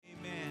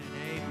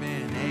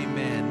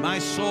My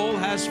soul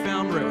has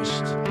found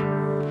rest.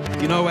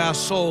 You know, our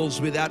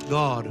souls without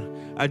God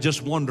are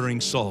just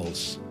wandering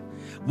souls,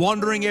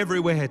 wandering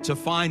everywhere to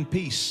find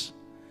peace.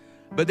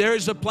 But there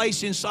is a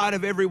place inside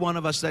of every one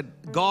of us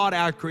that God,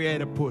 our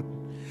Creator, put,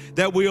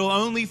 that we'll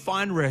only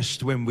find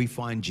rest when we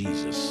find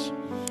Jesus.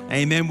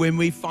 Amen. When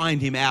we find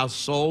Him, our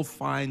soul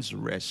finds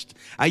rest.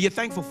 Are you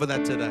thankful for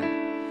that today?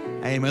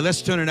 Amen.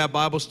 Let's turn in our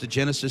Bibles to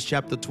Genesis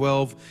chapter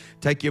 12.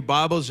 Take your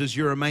Bibles as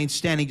you remain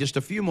standing just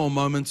a few more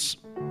moments.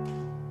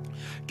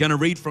 Going to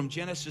read from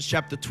Genesis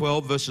chapter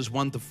 12, verses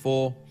 1 to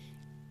 4.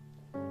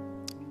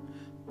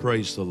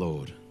 Praise the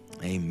Lord.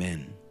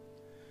 Amen.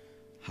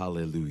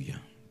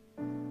 Hallelujah.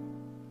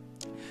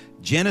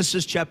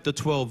 Genesis chapter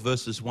 12,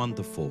 verses 1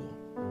 to 4.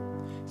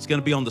 It's going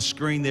to be on the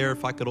screen there.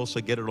 If I could also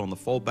get it on the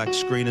foldback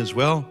screen as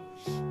well.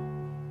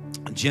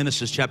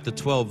 Genesis chapter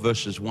 12,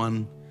 verses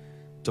 1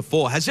 to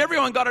 4. Has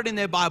everyone got it in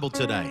their Bible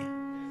today?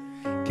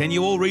 Can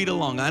you all read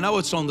along? I know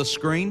it's on the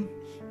screen,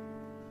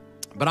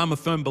 but I'm a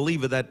firm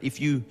believer that if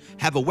you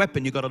have a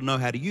weapon, you've got to know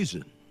how to use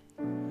it.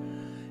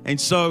 And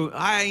so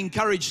I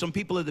encourage some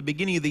people at the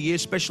beginning of the year,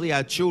 especially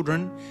our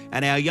children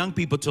and our young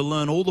people, to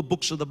learn all the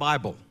books of the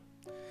Bible,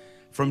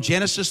 from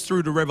Genesis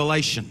through to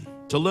Revelation,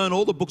 to learn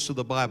all the books of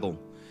the Bible.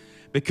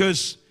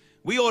 Because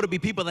we ought to be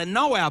people that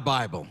know our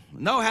Bible,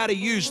 know how to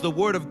use the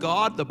Word of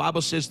God. The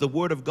Bible says the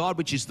Word of God,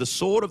 which is the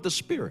sword of the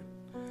Spirit.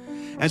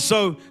 And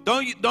so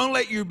don't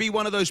let you be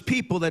one of those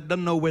people that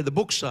doesn't know where the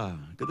books are.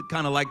 Because it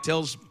kind of like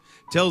tells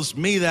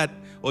me that,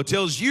 or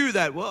tells you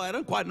that, well, I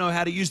don't quite know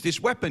how to use this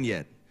weapon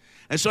yet.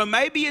 And so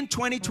maybe in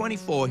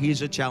 2024,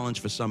 here's a challenge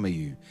for some of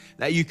you,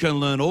 that you can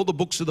learn all the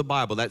books of the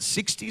Bible. That's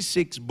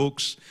 66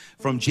 books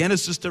from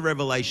Genesis to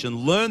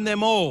Revelation. Learn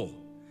them all.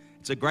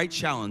 It's a great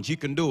challenge. You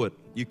can do it.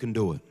 You can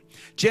do it.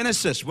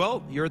 Genesis,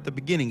 well, you're at the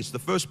beginning. It's the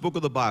first book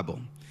of the Bible.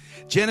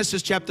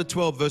 Genesis chapter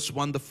 12, verse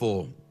 1 to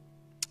 4.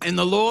 And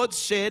the Lord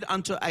said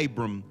unto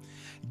Abram,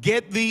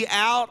 get thee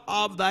out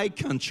of thy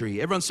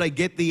country. Everyone say,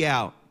 get thee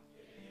out.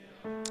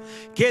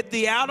 Get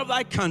thee out of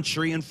thy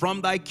country and from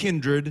thy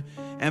kindred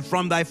and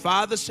from thy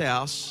father's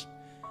house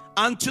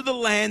unto the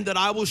land that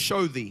I will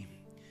show thee.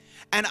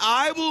 And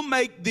I will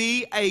make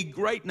thee a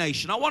great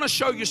nation. I want to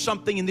show you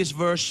something in this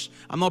verse.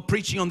 I'm not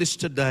preaching on this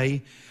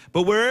today,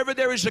 but wherever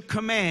there is a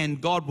command,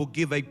 God will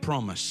give a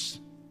promise.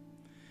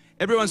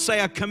 Everyone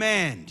say a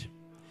command.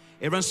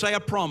 Everyone say a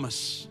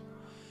promise.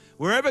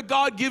 Wherever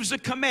God gives a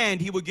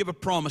command, He will give a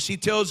promise. He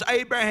tells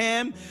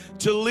Abraham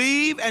to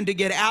leave and to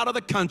get out of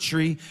the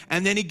country,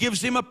 and then He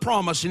gives him a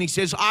promise, and He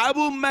says, I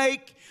will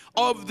make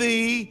of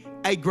thee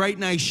a great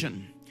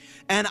nation,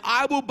 and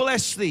I will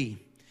bless thee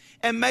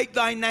and make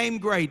thy name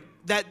great,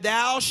 that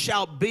thou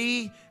shalt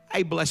be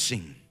a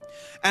blessing.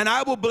 And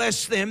I will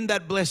bless them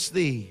that bless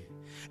thee,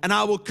 and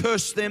I will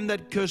curse them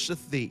that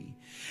curseth thee.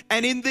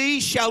 And in thee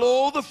shall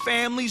all the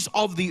families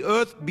of the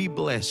earth be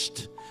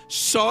blessed.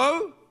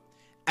 So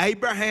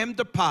Abraham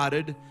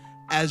departed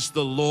as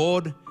the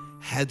Lord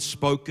had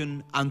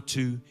spoken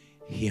unto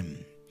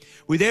him.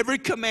 With every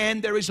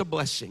command there is a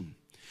blessing.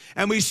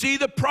 And we see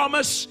the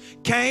promise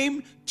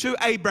came to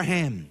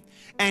Abraham,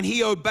 and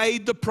he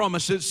obeyed the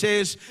promise. It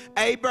says,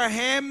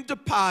 Abraham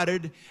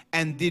departed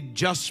and did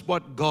just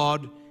what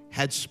God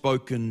had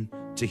spoken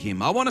to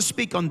him. I want to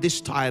speak on this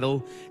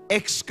title,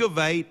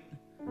 Excavate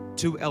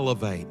to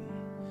Elevate,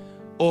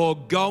 or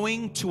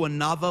Going to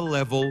Another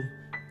Level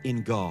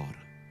in God.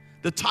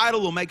 The title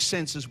will make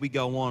sense as we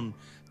go on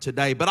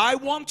today, but I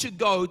want to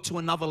go to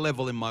another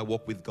level in my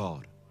walk with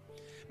God.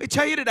 Let me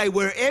tell you today,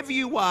 wherever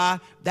you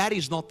are, that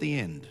is not the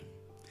end.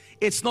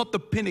 It's not the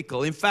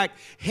pinnacle. In fact,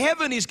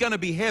 heaven is going to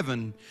be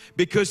heaven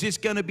because it's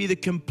going to be the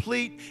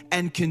complete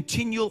and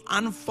continual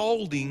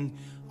unfolding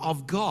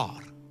of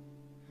God.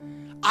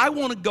 I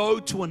want to go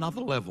to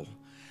another level.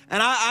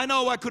 And I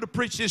know I could have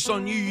preached this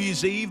on New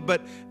Year's Eve,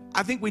 but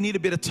I think we need a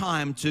bit of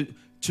time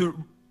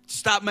to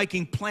start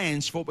making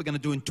plans for what we're going to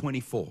do in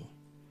 24.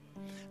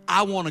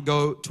 I want to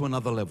go to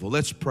another level.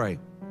 Let's pray.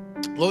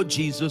 Lord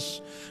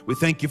Jesus, we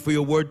thank you for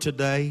your word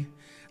today.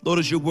 Lord,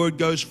 as your word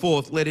goes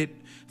forth, let it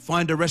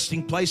find a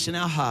resting place in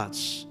our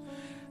hearts.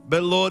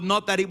 But Lord,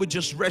 not that it would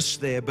just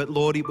rest there, but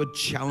Lord, it would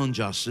challenge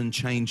us and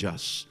change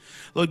us.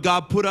 Lord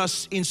God, put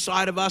us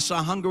inside of us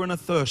a hunger and a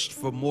thirst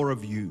for more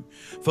of you.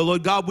 For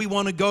Lord God, we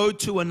want to go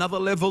to another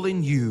level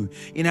in you,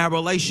 in our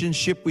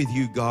relationship with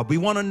you, God. We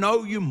want to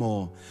know you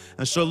more.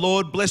 And so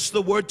Lord, bless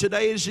the word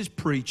today as it's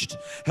preached.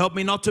 Help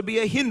me not to be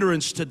a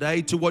hindrance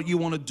today to what you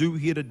want to do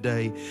here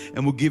today.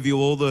 And we'll give you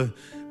all the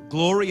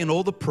glory and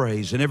all the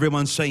praise. And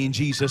everyone say in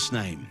Jesus'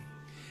 name,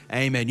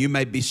 amen. You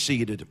may be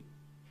seated.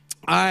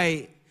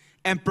 I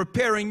am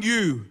preparing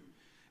you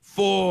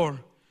for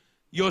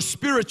your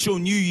spiritual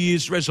New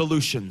Year's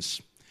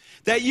resolutions.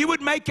 That you would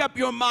make up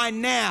your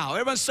mind now.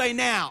 Everyone say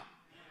now.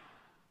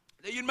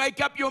 That you'd make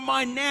up your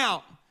mind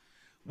now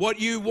what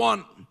you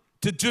want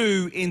to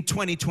do in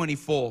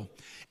 2024.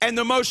 And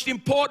the most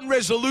important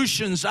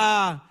resolutions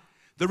are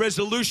the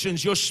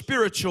resolutions, your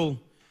spiritual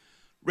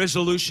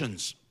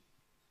resolutions.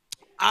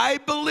 I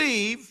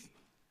believe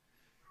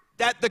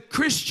that the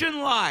Christian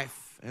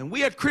life, and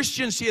we are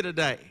Christians here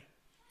today,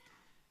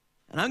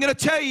 And I'm going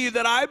to tell you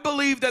that I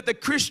believe that the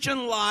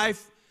Christian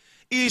life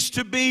is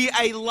to be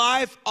a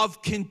life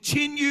of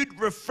continued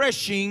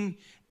refreshing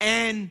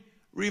and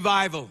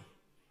revival.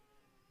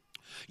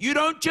 You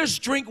don't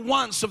just drink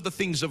once of the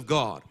things of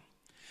God.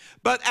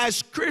 But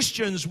as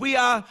Christians, we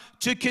are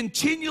to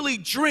continually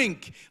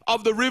drink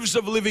of the rivers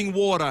of living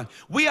water.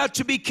 We are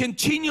to be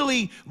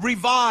continually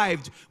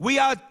revived. We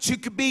are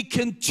to be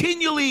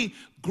continually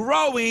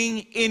growing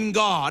in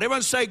God.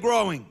 Everyone say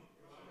growing.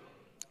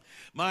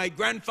 My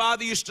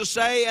grandfather used to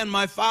say, and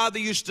my father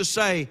used to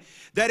say,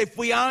 that if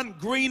we aren't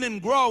green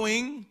and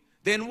growing,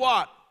 then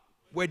what?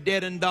 We're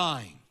dead and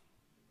dying.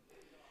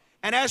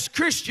 And as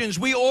Christians,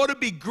 we ought to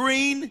be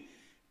green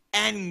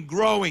and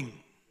growing.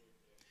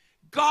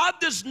 God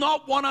does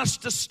not want us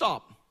to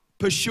stop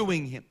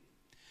pursuing Him.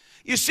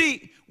 You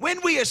see,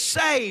 when we are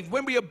saved,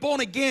 when we are born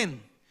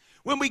again,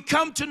 when we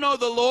come to know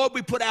the Lord,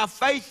 we put our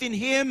faith in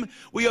Him,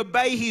 we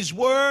obey His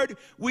word,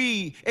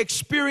 we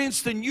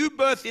experience the new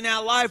birth in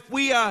our life,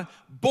 we are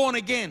born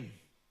again.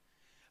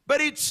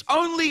 But it's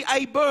only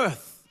a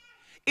birth.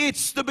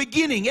 It's the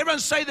beginning. Everyone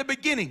say the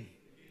beginning.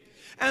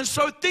 And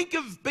so think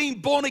of being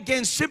born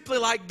again simply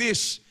like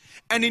this,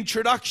 an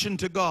introduction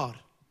to God.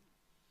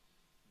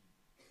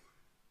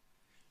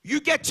 You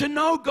get to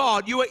know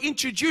God. You are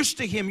introduced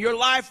to Him. Your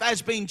life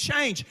has been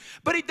changed.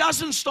 But it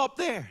doesn't stop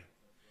there.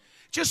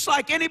 Just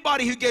like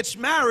anybody who gets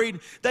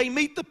married, they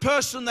meet the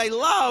person they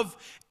love,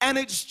 and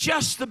it's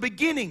just the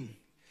beginning.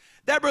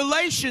 That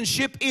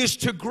relationship is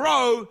to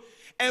grow,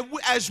 and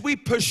as we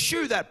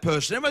pursue that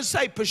person. Everyone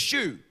say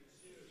pursue.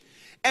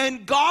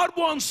 And God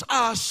wants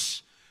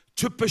us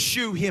to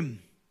pursue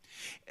Him.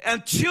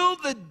 Until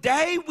the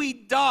day we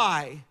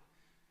die,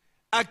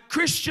 a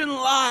Christian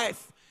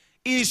life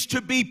is to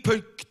be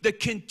the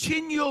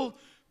continual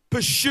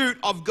pursuit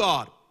of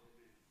God.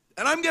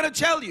 And I'm going to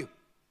tell you,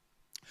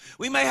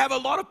 we may have a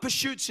lot of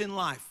pursuits in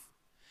life.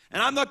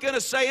 And I'm not going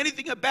to say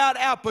anything about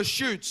our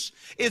pursuits.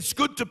 It's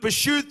good to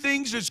pursue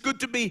things. It's good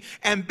to be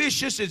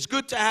ambitious. It's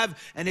good to have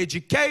an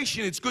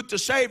education. It's good to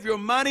save your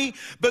money.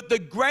 But the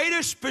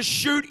greatest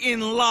pursuit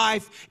in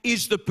life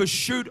is the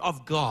pursuit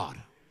of God.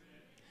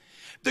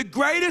 The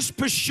greatest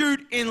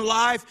pursuit in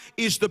life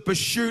is the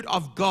pursuit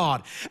of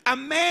God. A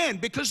man,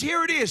 because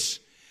here it is,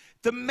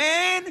 the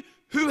man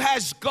who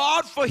has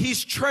God for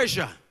his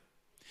treasure.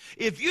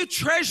 If you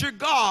treasure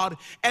God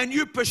and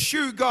you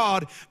pursue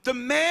God, the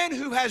man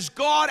who has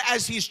God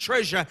as his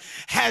treasure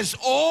has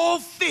all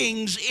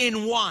things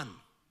in one.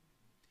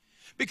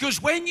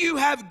 Because when you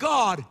have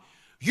God,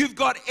 you've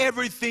got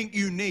everything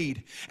you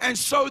need. And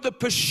so the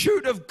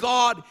pursuit of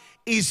God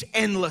is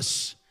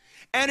endless.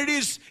 And it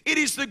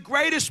is the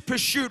greatest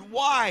pursuit.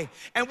 Why?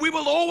 And we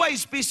will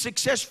always be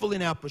successful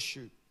in our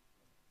pursuit.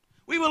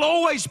 We will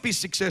always be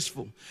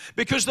successful.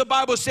 Because the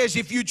Bible says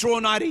if you draw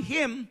nigh to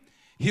Him,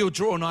 He'll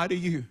draw nigh to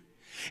you.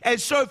 And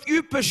so if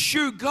you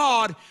pursue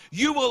God,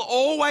 you will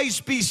always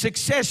be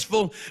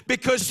successful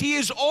because He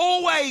is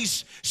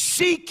always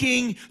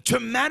seeking to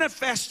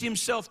manifest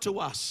Himself to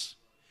us.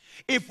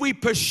 If we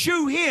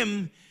pursue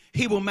Him,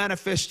 He will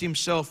manifest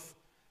Himself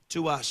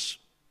to us.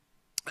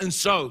 And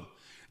so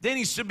there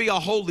needs to be a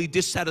holy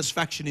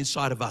dissatisfaction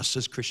inside of us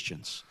as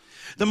Christians.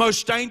 The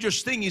most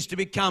dangerous thing is to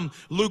become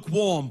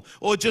lukewarm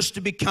or just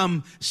to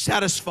become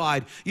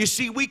satisfied. You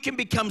see, we can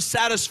become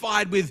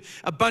satisfied with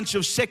a bunch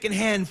of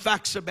secondhand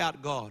facts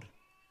about God.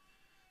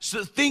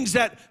 So things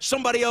that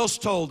somebody else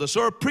told us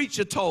or a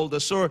preacher told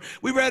us or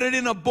we read it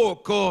in a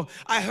book or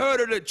I heard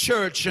it at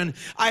church and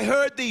I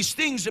heard these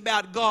things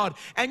about God.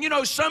 And you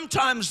know,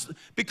 sometimes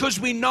because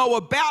we know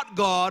about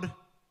God,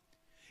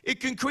 it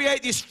can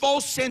create this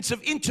false sense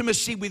of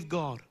intimacy with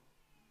God.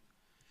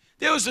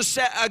 There was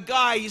a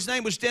guy, his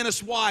name was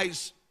Dennis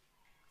Wise.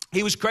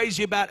 He was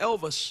crazy about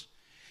Elvis.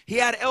 He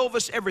had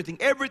Elvis everything.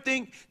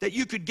 Everything that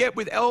you could get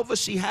with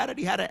Elvis, he had it.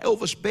 He had an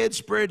Elvis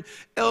bedspread,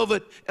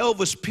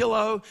 Elvis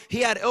pillow. He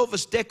had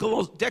Elvis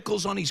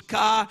decals on his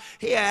car.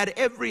 He had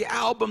every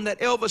album that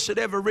Elvis had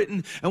ever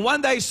written. And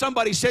one day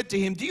somebody said to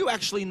him, "Do you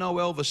actually know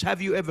Elvis?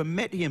 Have you ever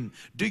met him?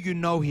 Do you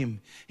know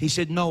him?" He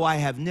said, "No, I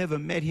have never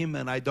met him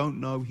and I don't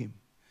know him.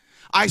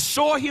 I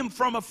saw him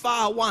from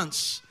afar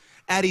once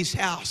at his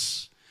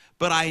house,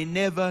 but I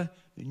never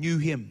knew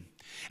him."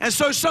 And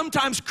so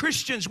sometimes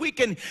Christians, we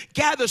can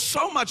gather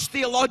so much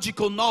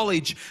theological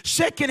knowledge,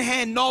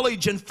 secondhand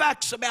knowledge and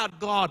facts about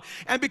God.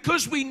 And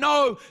because we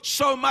know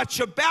so much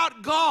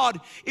about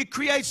God, it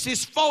creates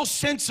this false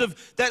sense of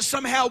that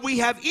somehow we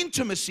have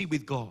intimacy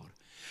with God,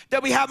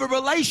 that we have a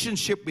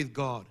relationship with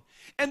God.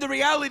 And the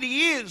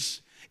reality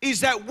is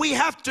that we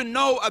have to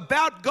know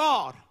about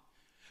God.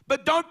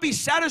 But don't be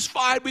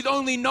satisfied with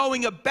only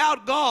knowing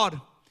about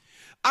God.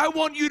 I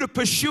want you to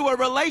pursue a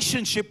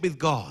relationship with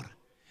God.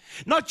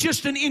 Not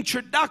just an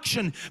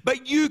introduction,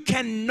 but you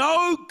can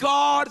know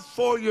God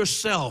for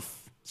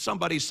yourself.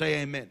 Somebody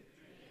say amen.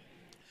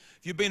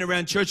 If you've been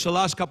around church the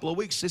last couple of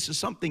weeks, this is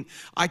something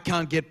I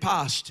can't get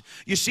past.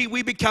 You see,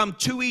 we become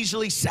too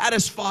easily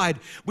satisfied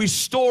with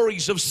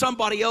stories of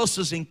somebody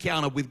else's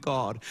encounter with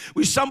God,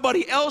 with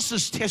somebody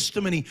else's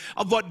testimony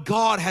of what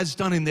God has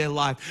done in their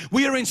life.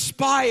 We are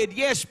inspired,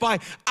 yes, by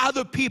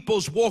other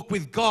people's walk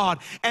with God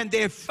and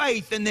their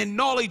faith and their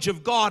knowledge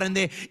of God and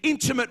their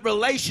intimate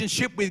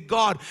relationship with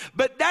God.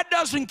 But that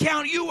doesn't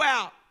count you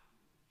out.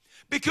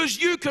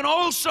 Because you can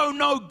also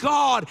know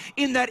God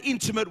in that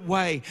intimate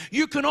way.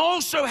 You can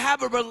also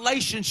have a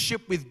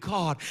relationship with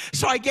God.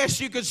 So I guess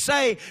you could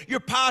say your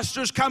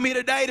pastor's come here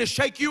today to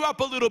shake you up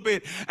a little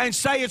bit and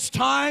say it's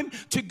time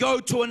to go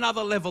to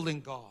another level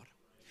in God.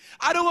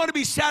 I don't want to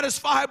be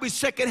satisfied with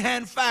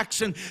secondhand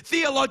facts and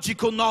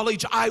theological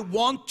knowledge. I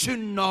want to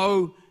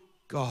know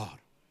God.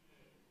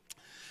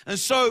 And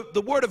so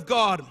the Word of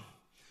God,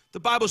 the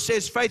Bible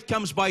says faith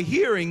comes by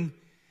hearing,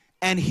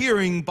 and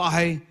hearing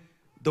by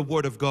the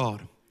Word of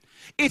God.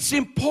 It's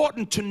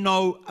important to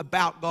know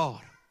about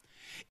God.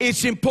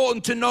 It's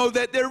important to know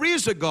that there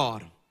is a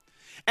God.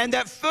 And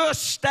that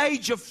first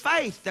stage of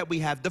faith that we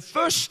have, the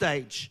first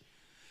stage,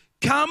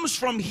 comes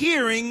from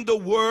hearing the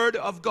Word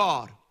of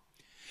God.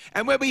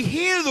 And when we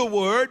hear the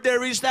Word,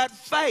 there is that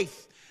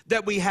faith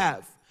that we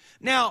have.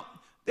 Now,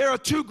 there are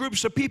two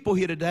groups of people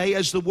here today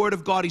as the Word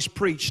of God is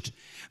preached.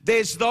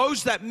 There's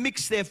those that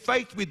mix their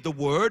faith with the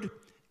Word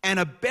and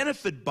are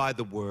benefited by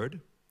the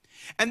Word.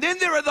 And then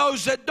there are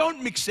those that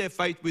don't mix their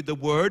faith with the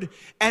Word,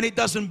 and it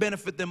doesn't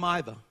benefit them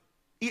either.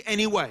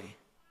 Anyway,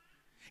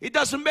 it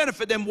doesn't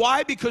benefit them.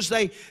 Why? Because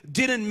they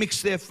didn't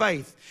mix their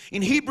faith.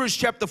 In Hebrews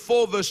chapter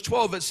 4, verse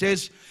 12, it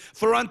says,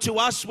 "For unto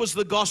us was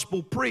the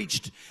gospel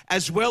preached,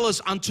 as well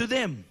as unto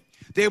them.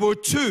 There were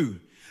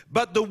two,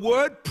 but the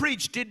word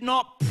preached did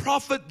not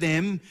profit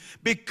them,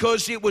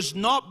 because it was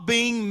not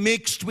being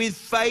mixed with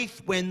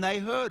faith when they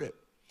heard it."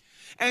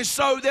 And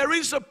so there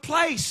is a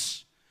place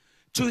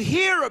to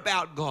hear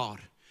about God,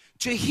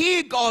 to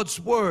hear God's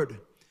word.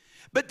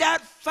 But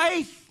that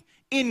faith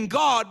in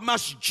God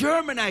must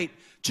germinate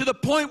to the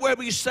point where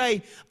we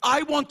say,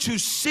 I want to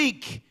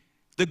seek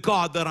the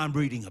God that I'm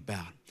reading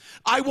about.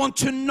 I want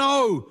to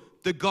know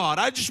the God.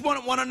 I just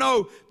want to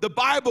know the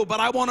Bible, but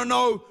I want to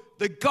know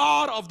the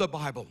God of the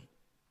Bible.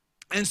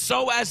 And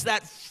so as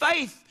that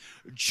faith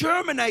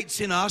germinates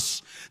in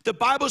us, the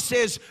Bible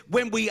says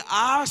when we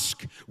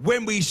ask,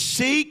 when we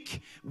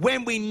seek,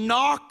 when we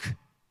knock,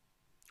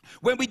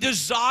 when we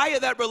desire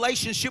that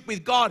relationship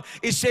with God,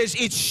 it says,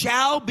 it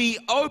shall be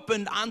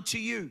opened unto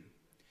you.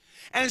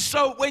 And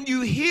so when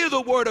you hear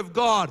the word of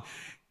God,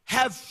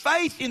 have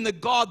faith in the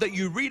God that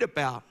you read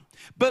about.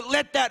 But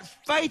let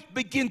that faith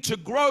begin to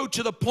grow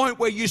to the point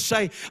where you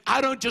say,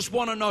 I don't just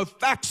want to know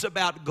facts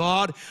about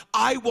God.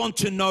 I want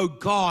to know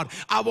God.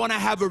 I want to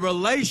have a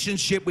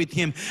relationship with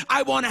Him.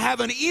 I want to have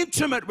an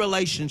intimate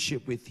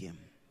relationship with Him.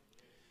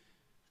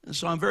 And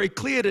so I'm very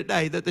clear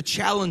today that the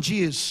challenge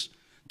is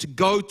to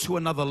go to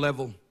another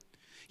level.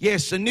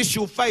 Yes,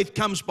 initial faith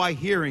comes by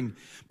hearing,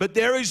 but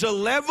there is a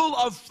level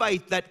of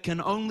faith that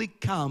can only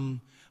come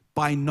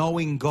by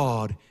knowing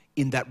God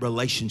in that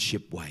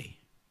relationship way.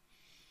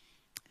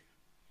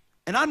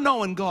 An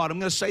unknown God, I'm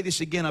going to say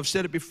this again, I've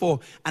said it before,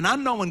 an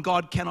unknown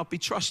God cannot be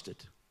trusted.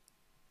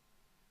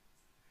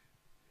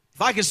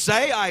 If I could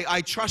say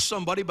I trust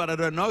somebody but I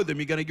don't know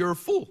them, you're a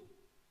fool.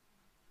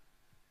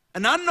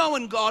 An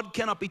unknown God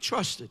cannot be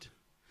trusted.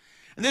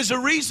 And there's a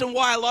reason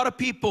why a lot of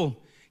people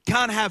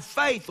can't have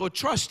faith or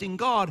trust in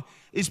God,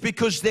 is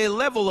because their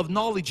level of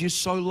knowledge is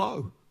so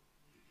low.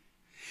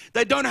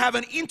 They don't have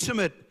an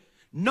intimate,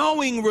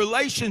 knowing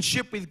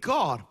relationship with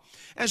God.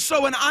 And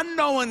so an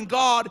unknown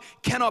God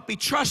cannot be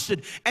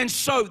trusted. And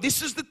so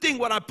this is the thing,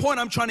 what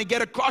I'm trying to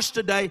get across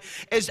today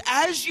is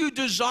as you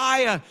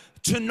desire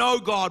to know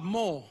God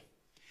more,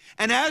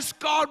 and as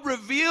God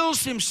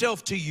reveals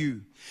Himself to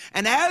you,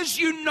 and as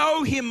you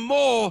know Him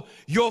more,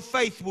 your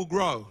faith will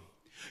grow.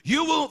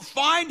 You will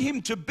find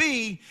Him to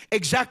be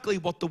exactly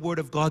what the Word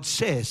of God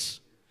says.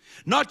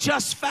 Not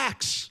just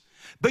facts,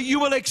 but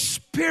you will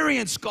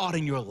experience God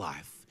in your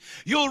life.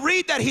 You'll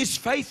read that He's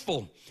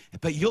faithful,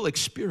 but you'll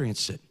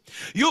experience it.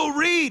 You'll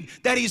read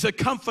that He's a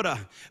comforter,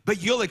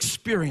 but you'll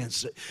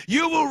experience it.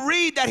 You will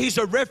read that He's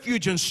a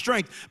refuge and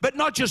strength, but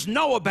not just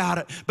know about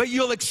it, but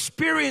you'll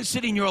experience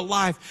it in your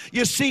life.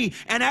 You see,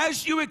 and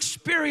as you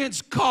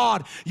experience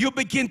God, you'll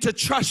begin to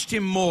trust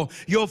Him more.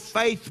 Your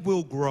faith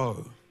will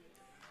grow.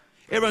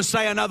 Everyone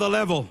say another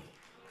level.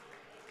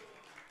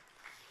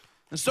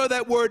 And so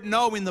that word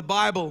know in the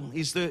Bible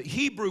is the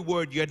Hebrew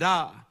word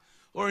yada,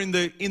 or in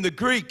the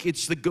Greek,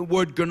 it's the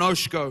word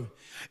gnosko.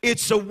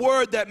 It's a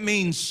word that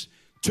means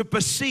to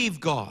perceive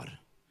God,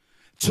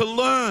 to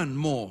learn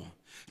more,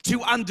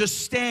 to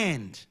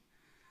understand,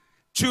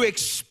 to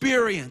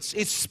experience.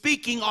 It's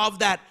speaking of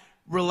that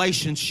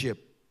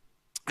relationship.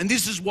 And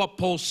this is what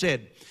Paul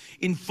said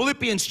in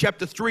Philippians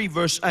chapter 3,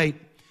 verse 8.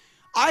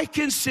 I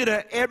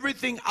consider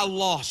everything a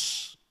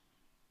loss.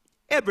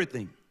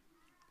 Everything.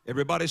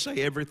 Everybody say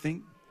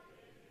everything.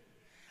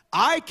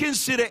 I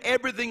consider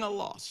everything a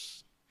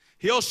loss.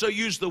 He also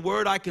used the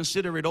word, I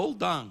consider it all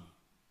dung.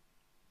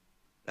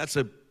 That's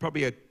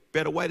probably a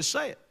better way to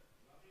say it.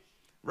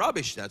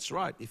 Rubbish, that's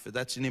right. If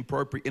that's an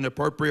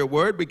inappropriate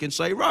word, we can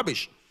say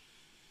rubbish.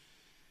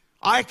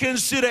 I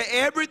consider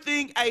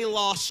everything a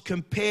loss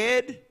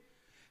compared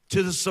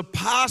to the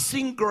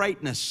surpassing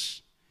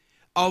greatness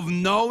of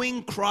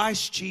knowing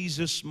Christ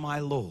Jesus my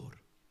Lord.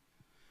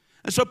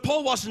 And so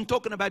Paul wasn't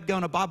talking about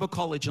going to Bible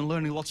college and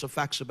learning lots of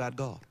facts about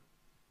God.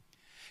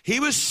 He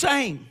was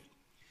saying,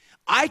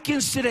 I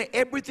consider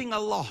everything a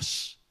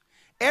loss.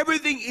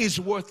 Everything is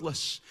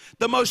worthless.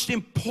 The most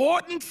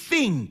important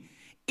thing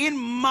in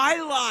my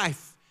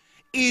life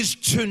is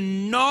to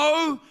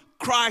know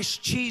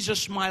Christ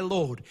Jesus my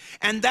Lord.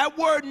 And that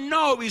word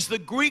know is the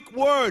Greek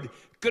word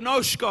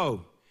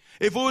gnosko.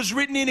 If it was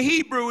written in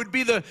Hebrew, it would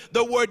be the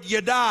word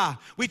yada,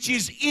 which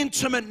is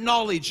intimate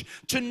knowledge.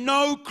 To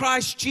know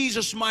Christ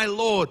Jesus my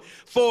Lord,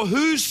 for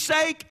whose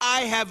sake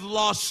I have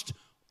lost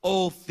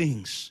all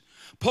things.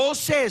 Paul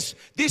says,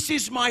 this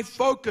is my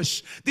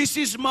focus. This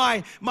is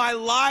my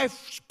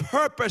life's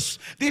purpose.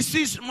 This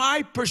is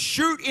my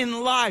pursuit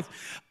in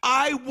life.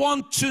 I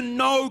want to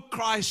know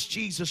Christ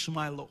Jesus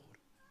my Lord.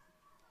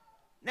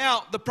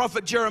 Now, the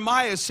prophet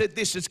Jeremiah said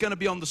this. It's going to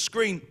be on the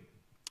screen.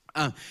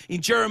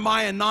 In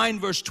Jeremiah 9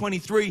 verse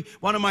 23,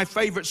 one of my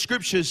favorite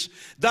scriptures,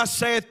 thus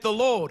saith the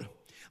Lord,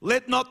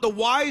 let not the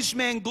wise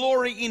man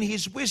glory in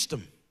his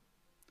wisdom.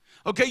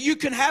 Okay, you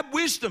can have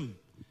wisdom,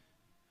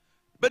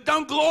 but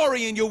don't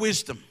glory in your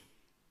wisdom.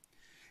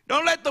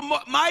 Don't let the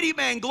mighty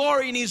man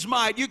glory in his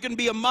might. You can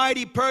be a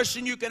mighty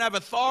person, you can have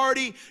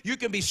authority, you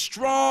can be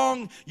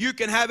strong, you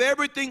can have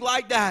everything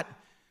like that.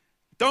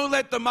 Don't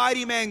let the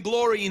mighty man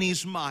glory in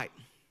his might.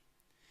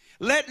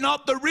 Let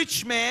not the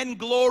rich man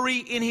glory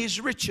in his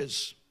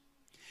riches,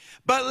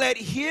 but let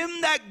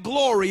him that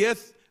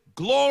glorieth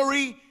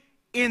glory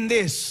in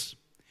this.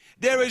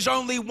 There is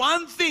only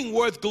one thing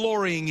worth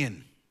glorying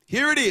in.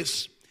 Here it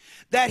is,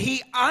 that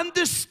he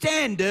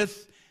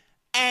understandeth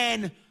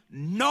and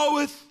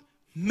knoweth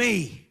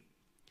me.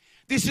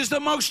 This is the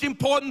most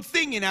important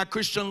thing in our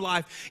Christian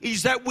life,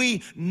 is that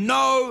we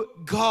know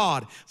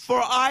God. For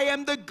I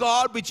am the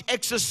God which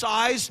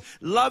exercise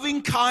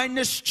loving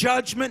kindness,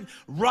 judgment,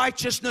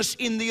 righteousness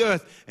in the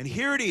earth. And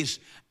here it is,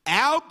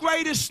 our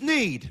greatest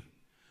need.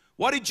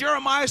 What did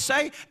Jeremiah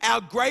say?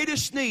 Our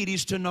greatest need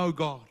is to know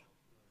God.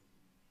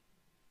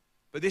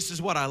 But this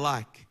is what I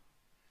like.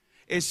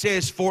 It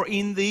says, for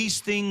in these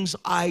things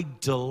I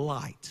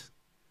delight.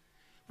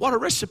 What a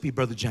recipe,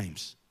 Brother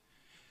James.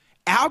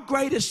 Our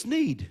greatest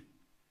need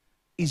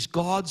is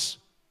God's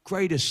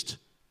greatest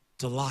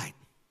delight.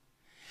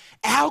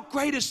 Our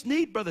greatest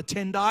need, Brother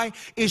Tendai,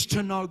 is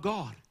to know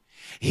God.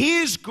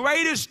 His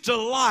greatest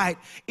delight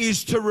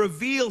is to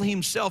reveal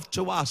himself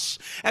to us.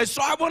 And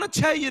so I want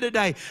to tell you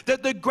today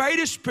that the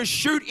greatest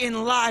pursuit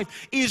in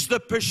life is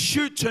the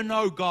pursuit to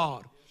know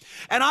God.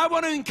 And I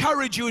want to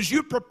encourage you as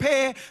you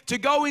prepare to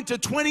go into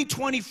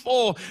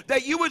 2024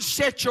 that you would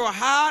set your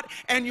heart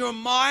and your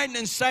mind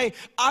and say,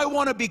 I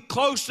want to be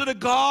closer to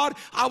God.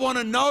 I want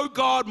to know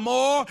God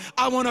more.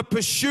 I want to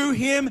pursue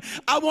him.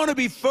 I want to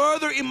be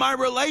further in my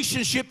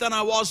relationship than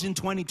I was in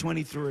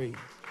 2023.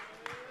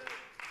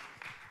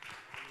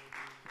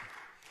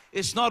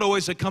 It's not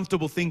always a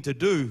comfortable thing to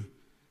do,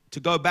 to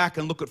go back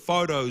and look at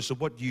photos of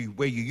where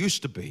you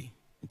used to be,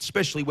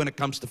 especially when it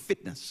comes to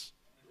fitness.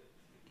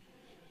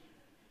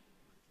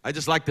 I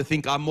just like to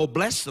think I'm more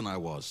blessed than I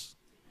was.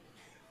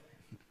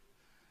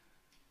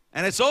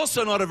 And it's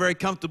also not a very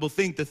comfortable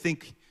thing to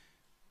think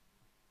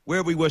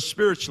where we were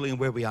spiritually and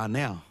where we are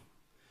now,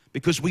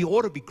 because we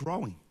ought to be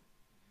growing.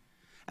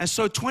 And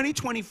so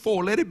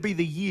 2024, let it be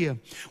the year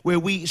where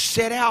we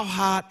set our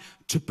heart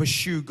to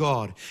pursue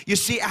God. You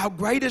see, our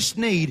greatest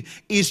need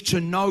is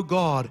to know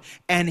God,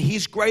 and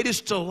his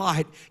greatest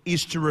delight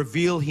is to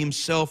reveal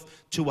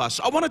himself to us.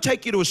 I want to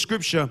take you to a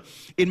scripture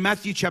in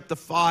Matthew chapter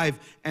 5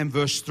 and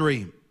verse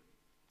 3.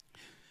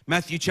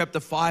 Matthew chapter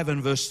 5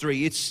 and verse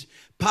 3. It's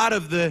part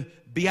of the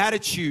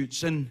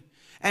Beatitudes.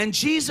 And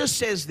Jesus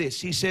says this.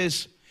 He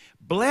says,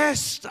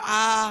 blessed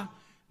are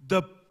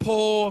the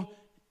poor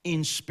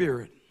in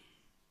spirit.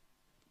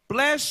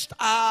 Blessed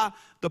are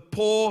the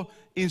poor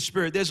in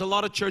spirit. There's a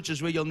lot of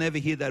churches where you'll never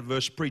hear that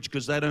verse preached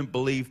because they don't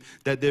believe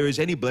that there is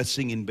any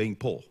blessing in being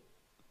poor.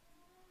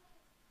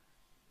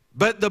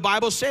 But the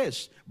Bible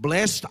says,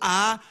 blessed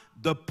are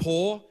the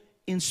poor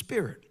in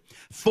spirit,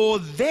 for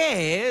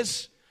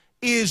theirs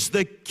is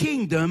the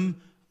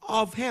kingdom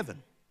of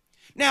heaven.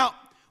 Now,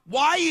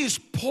 why is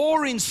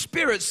poor in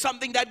spirit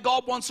something that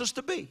God wants us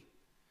to be?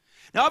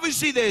 Now,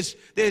 obviously,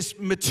 there's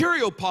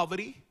material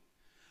poverty,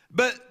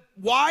 but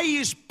why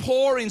is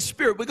poor in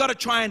spirit? We've got to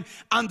try and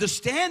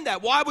understand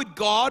that. Why would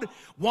God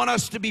want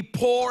us to be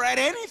poor at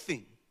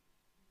anything?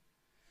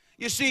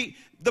 You see,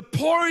 the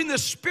poor in the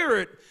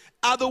spirit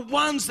are the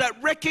ones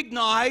that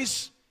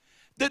recognize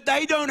that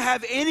they don't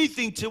have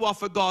anything to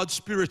offer God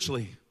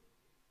spiritually.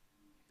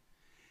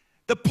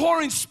 The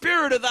poor in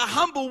spirit are the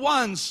humble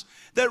ones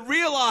that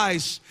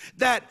realize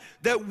that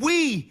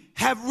we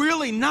have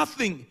really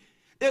nothing,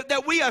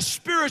 that we are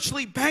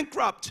spiritually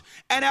bankrupt,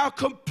 and our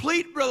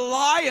complete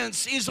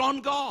reliance is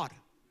on God.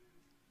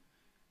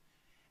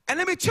 And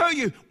let me tell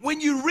you,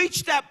 when you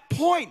reach that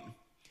point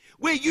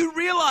where you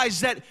realize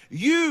that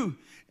you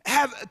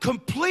have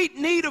complete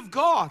need of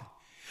God,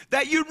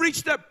 that you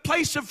reach that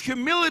place of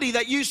humility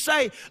that you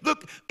say,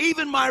 look,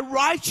 even my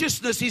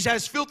righteousness is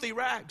as filthy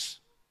rags.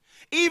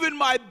 Even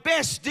my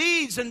best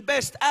deeds and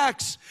best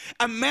acts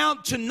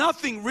amount to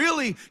nothing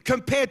really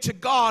compared to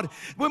God.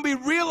 When we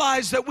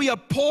realize that we are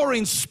poor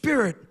in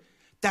spirit,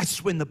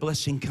 that's when the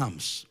blessing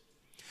comes.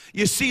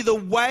 You see, the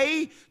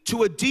way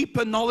to a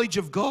deeper knowledge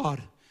of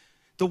God,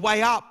 the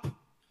way up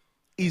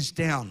is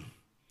down.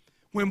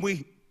 When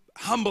we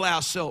humble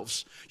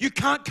ourselves, you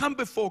can't come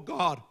before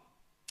God.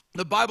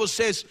 The Bible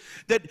says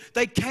that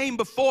they came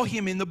before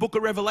him in the book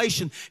of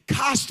Revelation,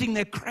 casting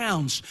their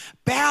crowns,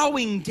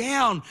 bowing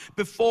down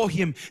before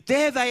him.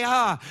 There they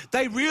are.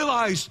 They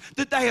realized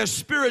that they are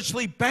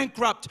spiritually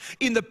bankrupt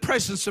in the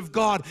presence of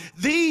God.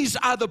 These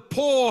are the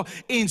poor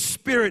in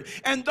spirit.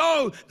 And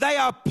though they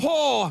are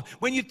poor,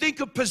 when you think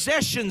of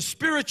possessions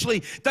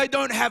spiritually, they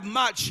don't have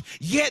much,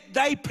 yet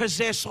they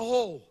possess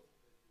all.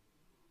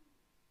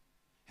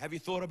 Have you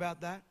thought about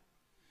that?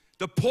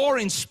 The poor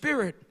in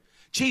spirit,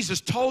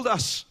 Jesus told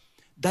us,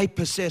 they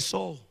possess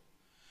all.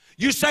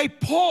 You say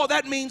poor,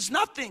 that means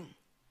nothing.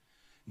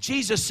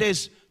 Jesus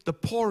says the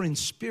poor in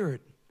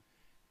spirit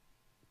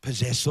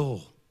possess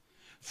all,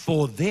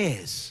 for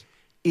theirs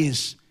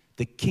is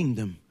the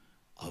kingdom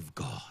of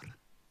God.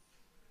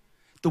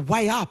 The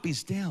way up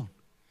is down.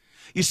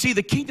 You see,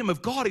 the kingdom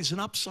of God is an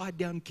upside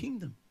down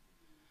kingdom.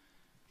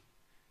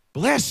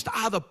 Blessed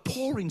are the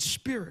poor in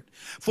spirit,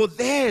 for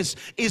theirs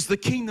is the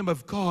kingdom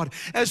of God.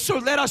 And so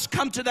let us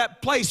come to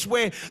that place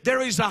where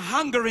there is a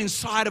hunger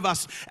inside of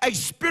us, a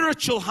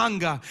spiritual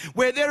hunger,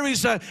 where there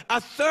is a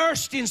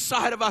thirst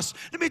inside of us.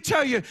 Let me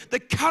tell you, the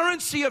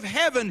currency of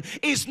heaven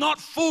is not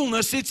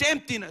fullness, it's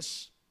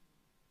emptiness.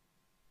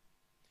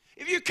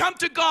 If you come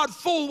to God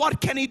full,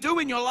 what can he do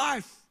in your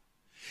life?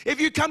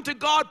 If you come to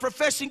God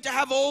professing to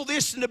have all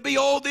this and to be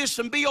all this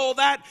and be all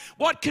that,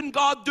 what can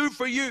God do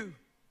for you?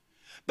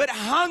 But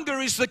hunger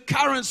is the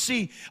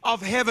currency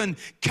of heaven.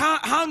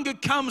 Hunger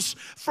comes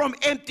from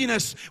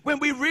emptiness. When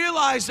we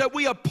realize that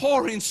we are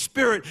poor in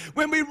spirit,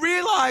 when we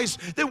realize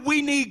that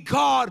we need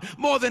God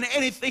more than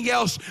anything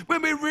else,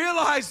 when we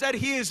realize that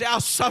he is our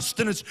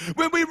sustenance,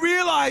 when we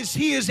realize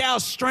he is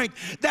our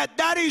strength,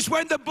 that is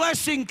when the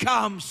blessing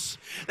comes.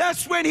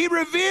 That's when he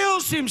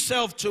reveals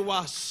himself to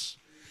us.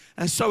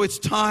 And so it's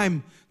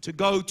time to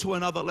go to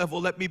another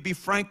level. Let me be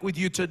frank with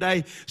you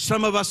today.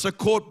 Some of us are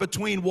caught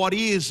between what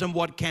is and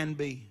what can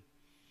be.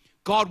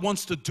 God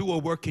wants to do a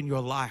work in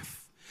your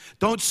life.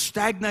 Don't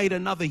stagnate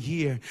another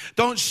year.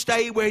 Don't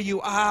stay where you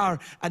are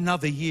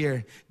another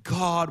year.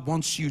 God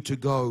wants you to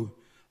go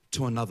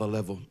to another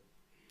level.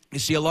 You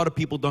see, a lot of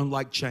people don't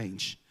like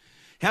change.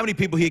 How many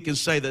people here can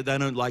say that they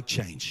don't like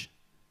change?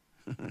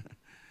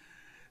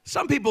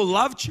 Some people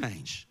love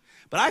change.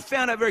 But I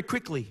found out very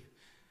quickly.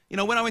 You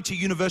know, when I went to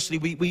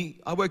university,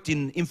 I worked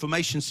in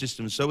information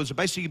systems. So it was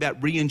basically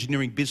about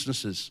re-engineering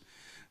businesses,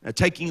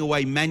 taking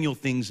away manual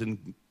things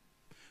and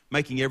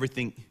making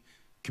everything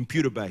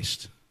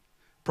computer-based,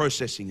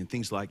 processing and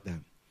things like that.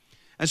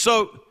 And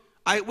so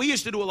we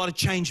used to do a lot of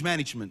change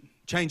management,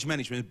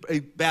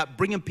 about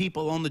bringing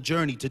people on the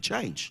journey to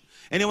change.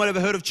 Anyone ever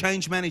heard of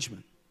change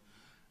management?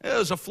 It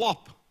was a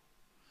flop.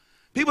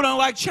 People don't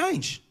like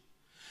change.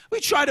 We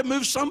tried to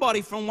move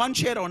somebody from one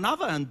chair to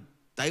another, and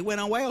they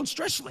went away on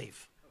stress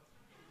leave.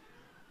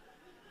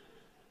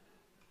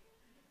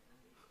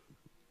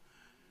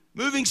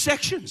 Moving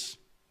sections,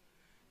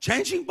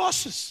 changing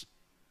bosses.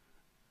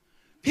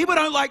 People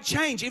don't like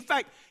change. In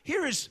fact,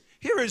 here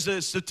is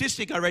a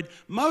statistic I read.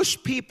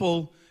 Most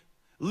people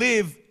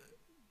live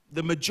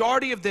the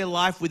majority of their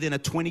life within a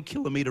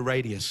 20-kilometer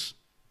radius.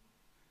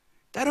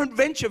 They don't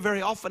venture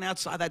very often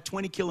outside that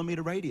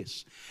 20-kilometer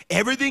radius.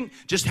 Everything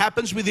just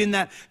happens within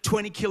that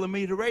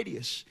 20-kilometer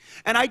radius.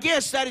 And I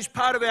guess that is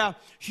part of our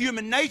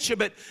human nature,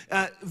 but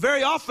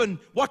very often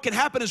what can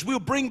happen is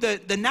we'll bring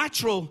the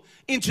natural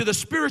into the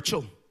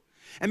spiritual.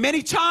 And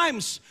many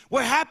times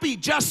we're happy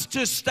just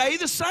to stay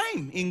the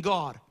same in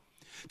God,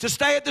 to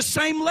stay at the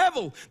same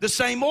level, the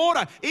same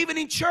order. Even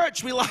in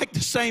church, we like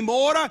the same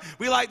order,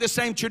 we like the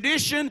same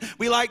tradition,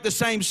 we like the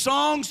same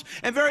songs,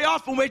 and very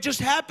often we're just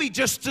happy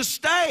just to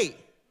stay.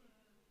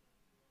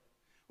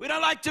 We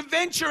don't like to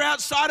venture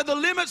outside of the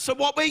limits of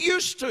what we're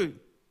used to.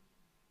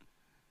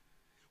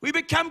 We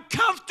become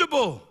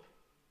comfortable.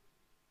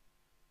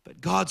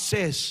 But God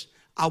says,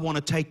 I want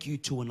to take you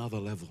to another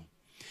level.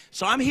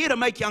 So I'm here to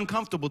make you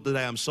uncomfortable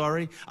today, I'm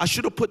sorry. I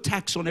should have put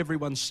tax on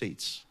everyone's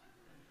seats.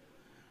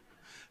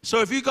 So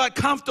if you got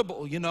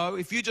comfortable, you know,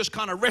 if you just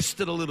kind of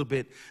rested a little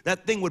bit,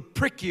 that thing would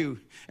prick you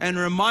and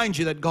remind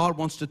you that God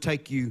wants to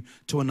take you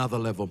to another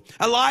level.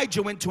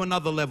 Elijah went to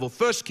another level.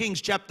 1 Kings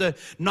chapter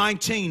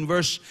 19,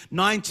 verse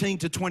 19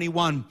 to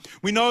 21.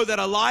 We know that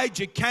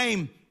Elijah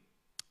came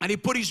and he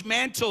put his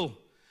mantle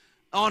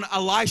on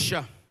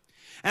Elisha.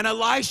 And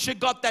Elisha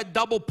got that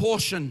double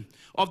portion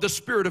of the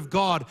Spirit of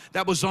God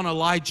that was on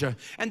Elijah.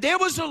 And there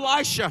was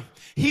Elisha.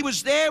 He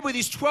was there with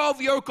his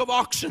 12 yoke of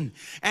oxen,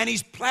 and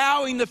he's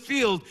plowing the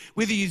field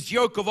with his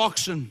yoke of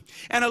oxen.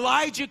 And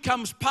Elijah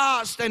comes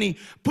past, and he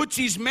puts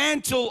his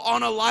mantle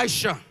on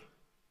Elisha.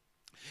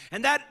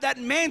 And that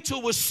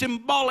mantle was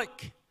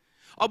symbolic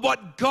of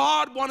what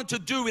God wanted to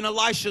do in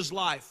Elisha's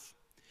life.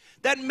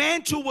 That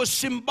mantle was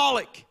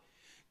symbolic.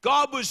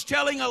 God was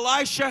telling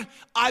Elisha,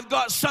 I've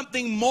got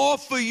something more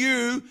for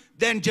you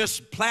than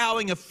just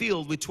plowing a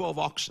field with 12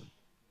 oxen.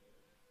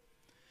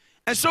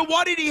 And so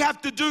what did he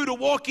have to do to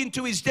walk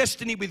into his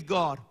destiny with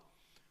God?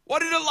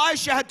 What did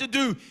Elisha have to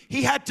do?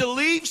 He had to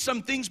leave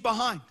some things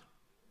behind.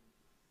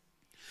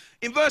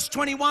 In verse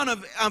 21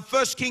 of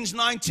 1 Kings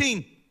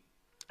 19,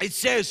 it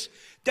says,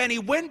 then he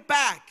went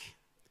back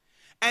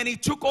and he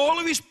took all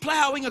of his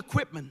plowing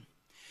equipment,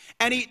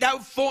 and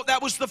that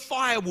was the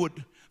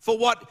firewood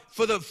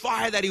for the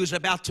fire that he was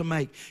about to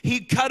make.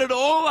 He cut it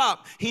all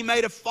up. He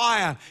made a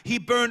fire. He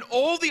burned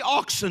all the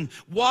oxen.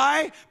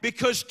 Why?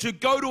 Because to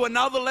go to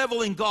another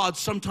level in God,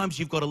 sometimes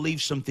you've got to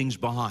leave some things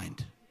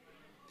behind.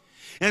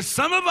 And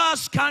some of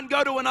us can't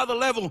go to another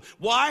level.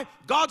 Why?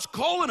 God's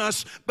calling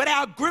us, but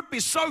our grip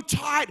is so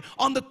tight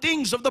on the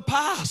things of the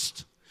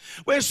past.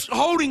 We're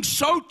holding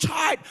so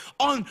tight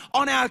on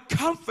our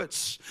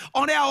comforts,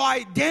 on our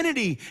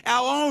identity,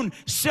 our own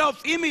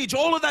self-image,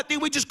 all of that thing.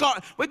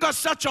 We got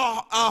such a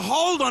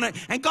hold on it.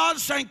 And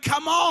God's saying,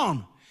 come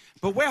on.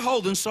 But we're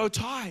holding so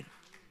tight.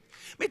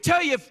 Let me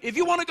tell you, if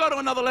you want to go to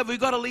another level, you've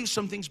got to leave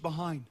some things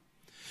behind.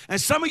 And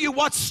some of you,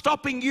 what's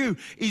stopping you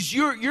is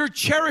you're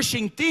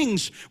cherishing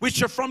things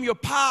which are from your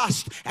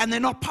past, and they're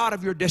not part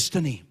of your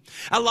destiny.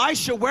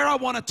 Elisha, where I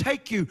want to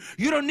take you,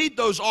 you don't need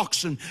those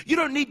oxen. You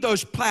don't need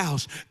those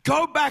plows.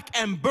 Go back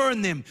and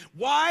burn them.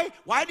 Why?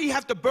 Why do you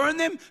have to burn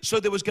them? So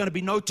there was going to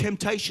be no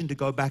temptation to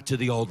go back to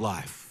the old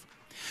life.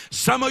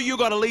 Some of you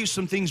got to leave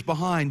some things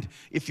behind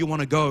if you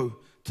want to go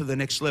to the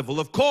next level.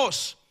 Of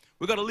course,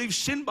 we've got to leave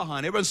sin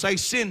behind. Everyone say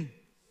sin.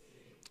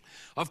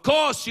 Of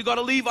course, you got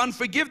to leave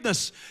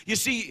unforgiveness. You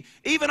see,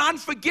 even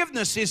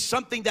unforgiveness is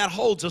something that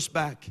holds us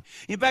back.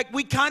 In fact,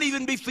 we can't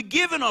even be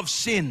forgiven of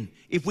sin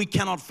if we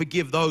cannot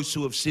forgive those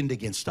who have sinned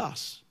against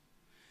us.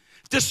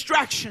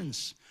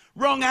 Distractions,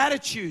 wrong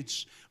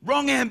attitudes,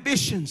 wrong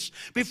ambitions.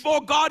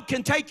 Before God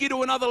can take you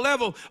to another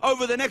level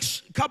over the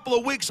next couple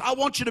of weeks, I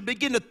want you to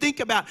begin to think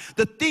about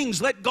the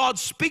things. Let God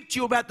speak to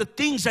you about the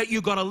things that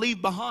you got to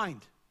leave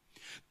behind.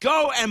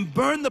 Go and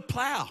burn the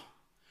plow.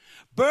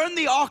 Burn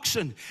the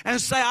oxen and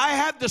say, I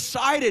have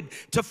decided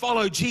to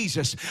follow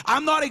Jesus.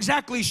 I'm not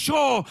exactly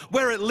sure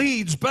where it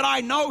leads, but I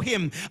know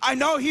him. I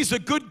know he's a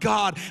good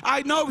God.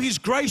 I know he's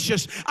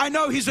gracious. I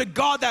know he's a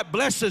God that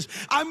blesses.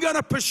 I'm going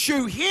to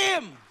pursue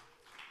him.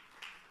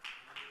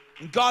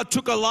 And God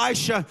took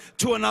Elisha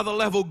to another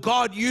level.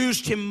 God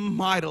used him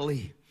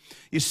mightily.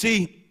 You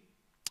see,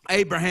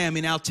 Abraham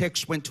in our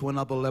text went to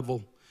another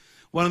level.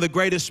 One of the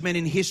greatest men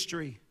in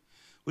history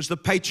was the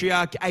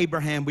patriarch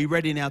Abraham. We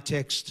read in our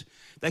text.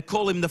 They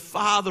call him the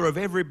father of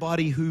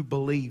everybody who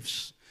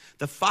believes,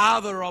 the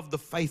father of the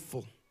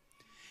faithful.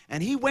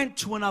 And he went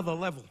to another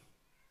level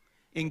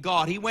in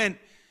God. He went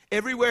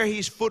everywhere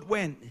his foot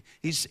went.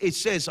 It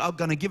says, I'm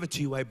going to give it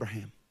to you,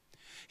 Abraham.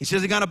 He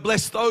says, I'm going to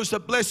bless those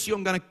that bless you.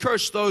 I'm going to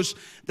curse those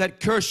that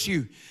curse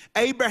you.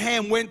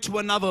 Abraham went to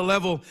another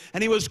level,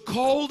 and he was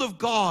called of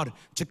God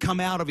to come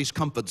out of his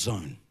comfort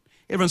zone.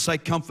 Everyone say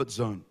comfort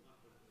zone.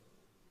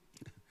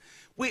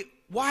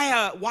 Why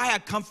are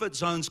comfort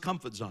zones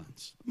comfort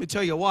zones? Let me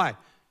tell you why.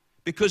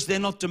 Because they're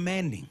not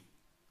demanding.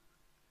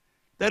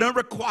 They don't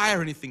require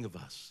anything of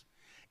us.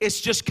 It's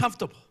just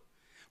comfortable.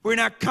 We're in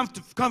our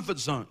comfort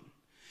zone.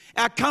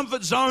 Our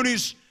comfort zone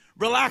is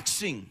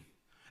relaxing.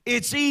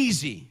 It's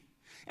easy.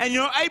 And you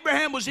know,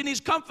 Abraham was in his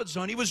comfort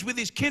zone. He was with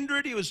his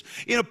kindred. He was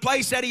in a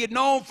place that he had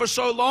known for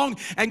so long.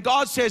 And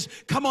God says,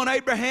 come on,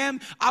 Abraham,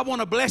 I want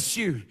to bless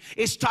you.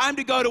 It's time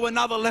to go to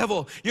another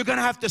level. You're going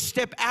to have to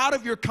step out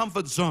of your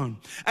comfort zone.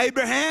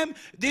 Abraham,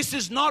 this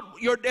is not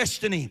your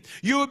destiny.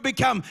 You have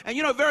become, and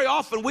you know, very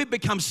often we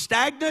become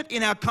stagnant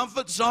in our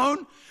comfort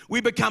zone. We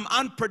become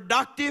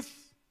unproductive.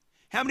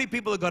 How many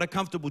people have got a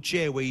comfortable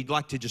chair where you'd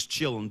like to just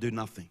chill and do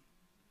nothing?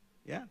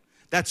 Yeah,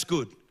 that's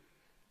good.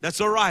 That's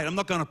all right. I'm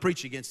not going to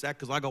preach against that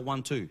because I got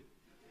one too.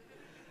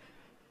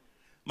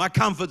 My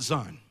comfort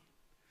zone.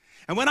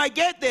 And when I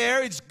get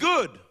there, it's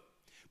good.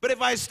 But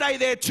if I stay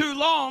there too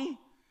long,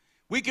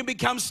 we can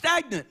become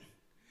stagnant.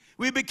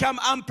 We become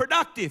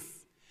unproductive.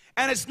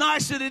 And it's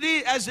nice that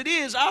as it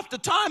is, after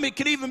time, it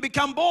can even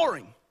become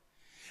boring.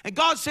 And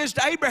God says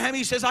to Abraham,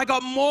 he says, I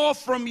got more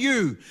from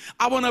you.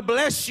 I want to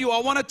bless you. I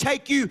want to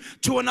take you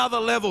to another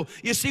level.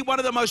 You see, one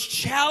of the most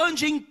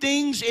challenging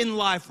things in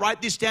life,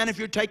 write this down if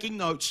you're taking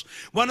notes.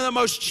 One of the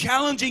most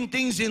challenging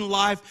things in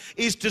life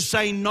is to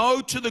say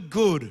no to the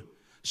good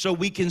so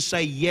we can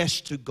say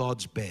yes to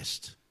God's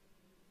best.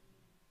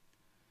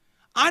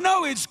 I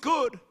know it's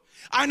good.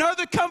 I know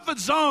the comfort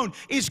zone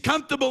is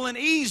comfortable and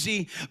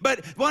easy,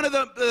 but one of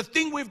the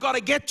thing we've got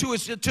to get to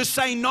is to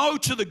say no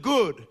to the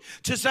good,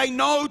 to say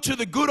no to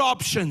the good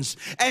options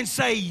and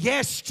say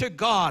yes to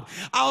God.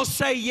 I'll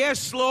say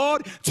yes,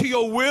 Lord, to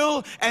your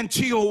will and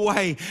to your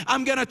way.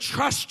 I'm going to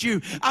trust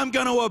you. I'm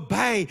going to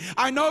obey.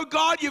 I know,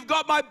 God, you've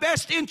got my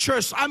best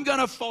interests. I'm going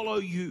to follow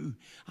you.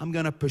 I'm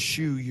going to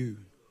pursue you.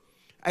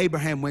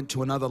 Abraham went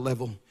to another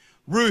level.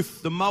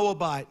 Ruth, the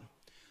Moabite.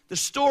 The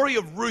story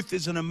of Ruth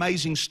is an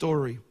amazing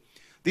story.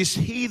 This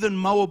heathen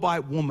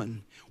Moabite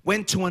woman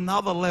went to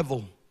another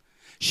level.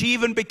 She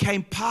even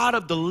became part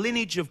of the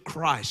lineage of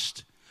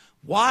Christ.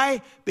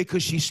 Why?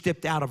 Because she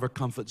stepped out of her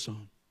comfort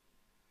zone.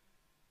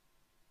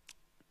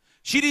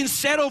 She didn't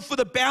settle for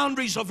the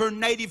boundaries of her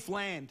native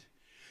land.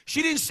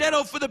 She didn't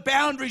settle for the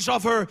boundaries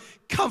of her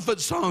comfort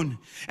zone.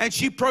 And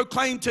she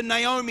proclaimed to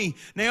Naomi.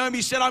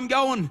 Naomi said, I'm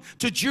going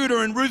to Judah.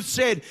 And Ruth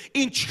said,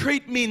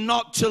 entreat me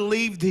not to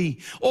leave thee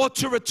or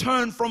to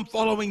return from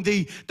following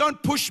thee.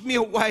 Don't push me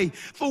away.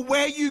 For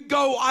where you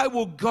go, I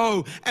will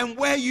go. And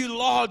where you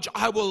lodge,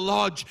 I will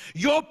lodge.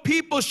 Your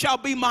people shall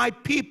be my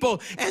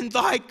people and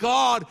thy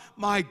God,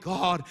 my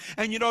God.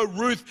 And you know,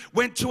 Ruth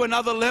went to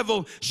another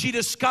level. She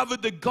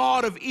discovered the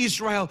God of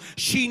Israel.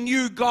 She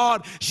knew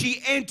God.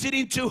 She entered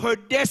into her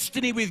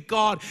destiny with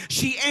God.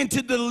 She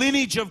entered the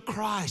lineage of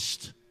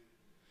Christ.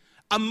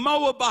 A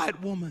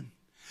Moabite woman,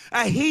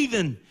 a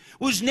heathen,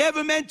 was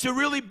never meant to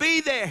really be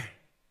there.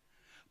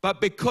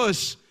 But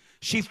because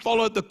she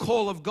followed the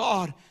call of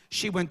God,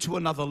 she went to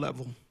another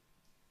level.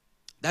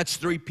 That's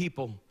 3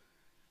 people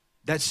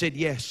that said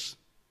yes.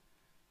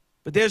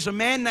 But there's a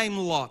man named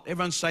Lot.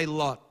 Everyone say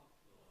Lot.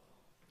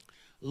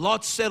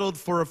 Lot settled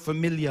for a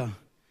familiar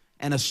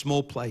and a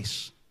small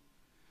place.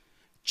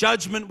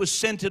 Judgment was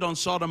centered on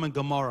Sodom and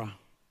Gomorrah.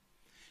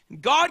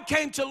 God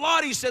came to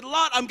Lot. He said,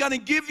 Lot, I'm going to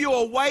give you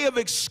a way of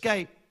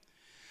escape.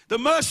 The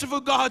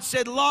merciful God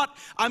said, Lot,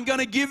 I'm going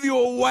to give you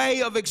a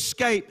way of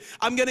escape.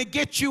 I'm going to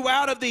get you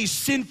out of these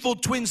sinful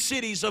twin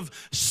cities of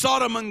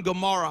Sodom and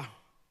Gomorrah.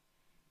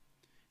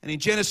 And in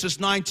Genesis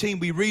 19,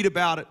 we read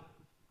about it.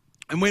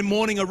 And when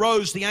morning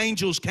arose, the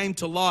angels came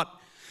to Lot,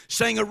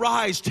 saying,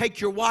 arise,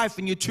 take your wife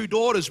and your 2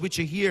 daughters which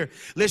are here,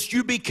 lest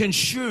you be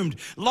consumed.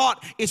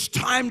 Lot, it's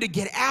time to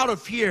get out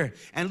of here.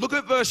 And look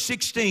at verse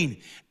 16.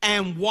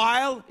 And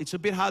while, it's a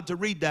bit hard to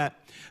read that,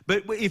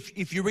 but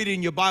if you read it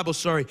in your Bible,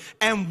 sorry.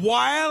 And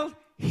while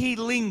he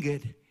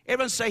lingered,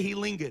 everyone say he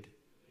lingered.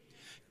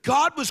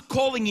 God was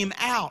calling him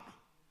out,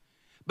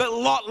 but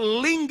Lot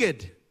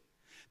lingered.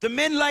 The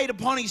men laid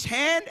upon his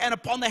hand and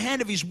upon the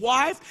hand of his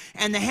wife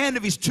and the hand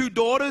of his 2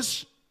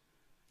 daughters.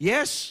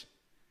 Yes.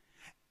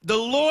 The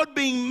Lord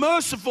being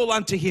merciful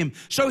unto him.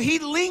 So he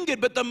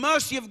lingered, but the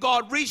mercy of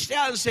God reached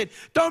out and said,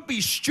 don't be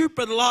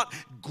stupid, Lot.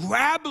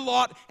 Grab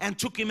Lot and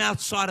took him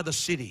outside of the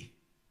city.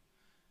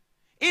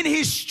 In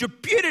his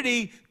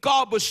stupidity,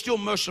 God was still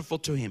merciful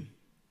to him.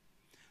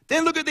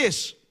 Then look at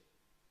this.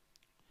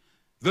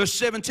 Verse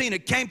 17,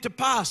 it came to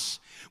pass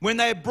when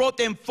they had brought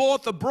them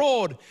forth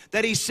abroad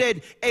that he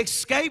said,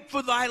 escape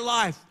for thy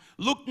life.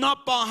 Look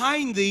not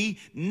behind thee,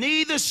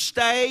 neither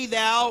stay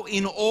thou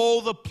in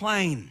all the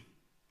plain.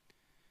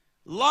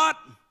 Lot,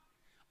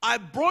 I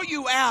brought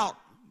you out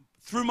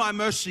through my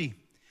mercy.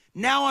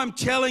 Now I'm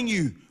telling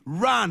you,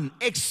 run,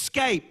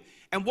 escape.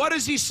 And what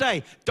does he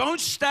say? Don't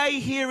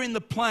stay here in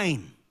the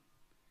plain.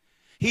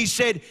 He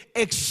said,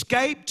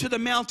 escape to the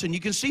mountain. You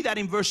can see that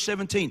in verse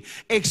 17.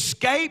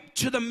 Escape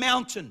to the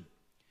mountain.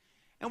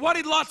 And what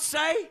did Lot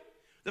say?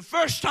 The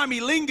first time he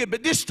lingered,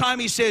 but this time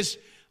he says,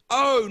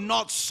 oh,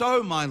 not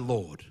so, my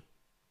Lord.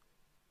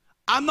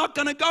 I'm not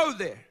going to go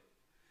there.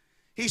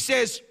 He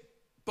says,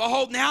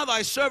 behold, now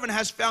thy servant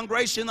has found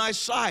grace in thy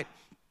sight.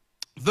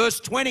 Verse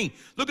 20,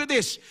 look at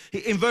this.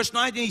 In verse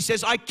 19, he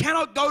says, I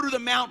cannot go to the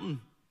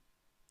mountain.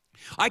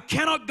 I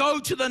cannot go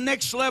to the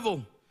next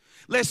level,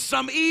 lest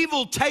some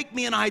evil take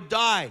me and I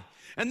die.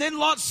 And then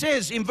Lot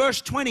says in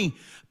verse 20,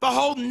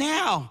 behold,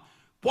 now,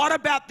 what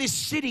about this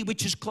city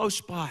which is close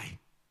by?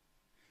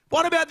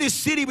 What about this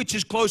city which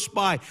is close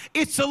by?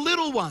 It's a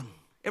little one.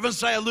 Everyone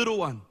say a little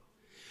one.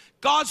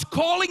 God's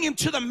calling him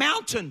to the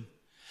mountain.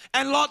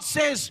 And Lot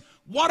says,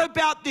 what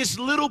about this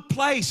little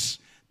place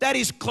that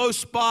is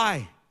close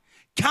by?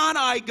 Can't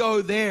I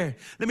go there?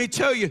 Let me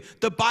tell you,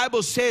 the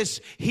Bible says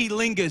he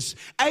lingers.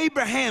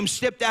 Abraham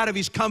stepped out of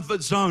his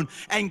comfort zone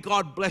and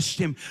God blessed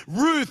him.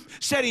 Ruth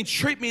said,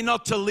 entreat me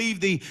not to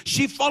leave thee.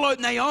 She followed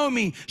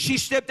Naomi. She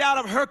stepped out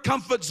of her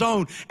comfort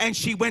zone and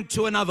she went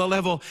to another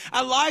level.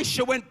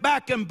 Elisha went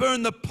back and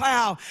burned the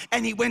plow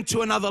and he went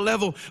to another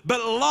level.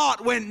 But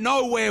Lot went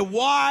nowhere.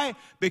 Why?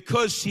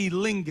 Because he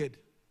lingered.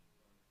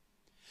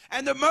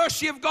 And the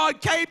mercy of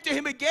God came to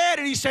him again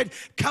and he said,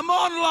 come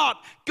on,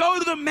 Lot, go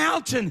to the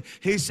mountain.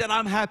 He said,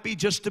 I'm happy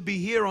just to be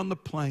here on the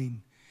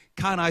plain.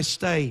 Can't I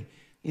stay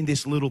in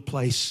this little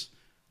place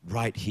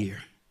right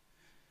here?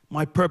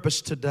 My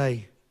purpose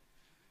today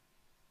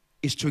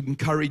is to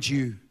encourage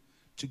you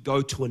to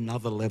go to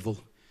another level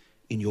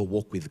in your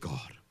walk with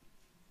God.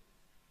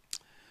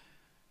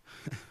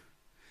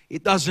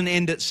 It doesn't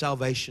end at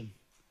salvation.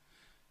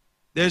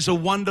 There's a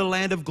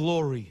wonderland of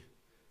glory.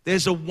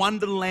 There's a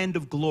wonderland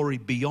of glory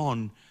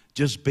beyond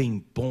just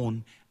being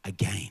born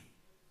again.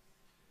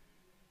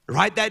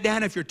 Write that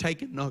down if you're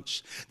taking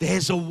notes.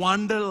 There's a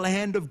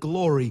wonderland of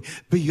glory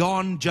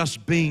beyond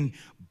just being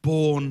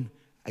born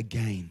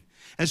again.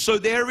 And so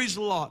there is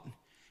Lot.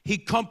 He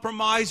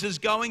compromises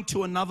going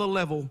to another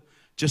level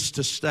just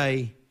to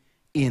stay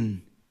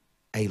in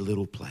a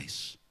little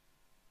place.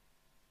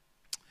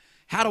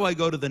 How do I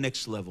go to the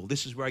next level?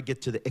 This is where I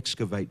get to the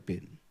excavate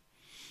bit.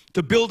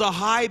 To build a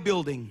high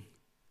building,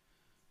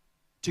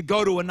 to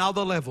go to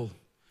another level,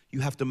 you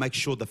have to make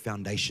sure the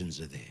foundations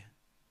are there.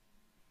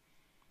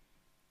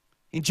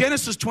 In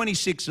Genesis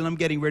 26, and I'm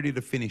getting ready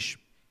to finish,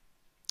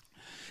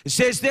 it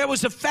says there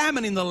was a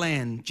famine in the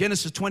land.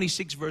 Genesis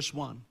 26 verse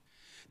 1.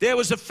 There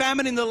was a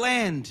famine in the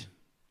land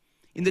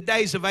in the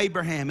days of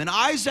Abraham. And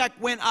Isaac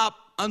went up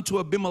unto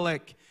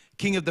Abimelech,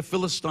 king of the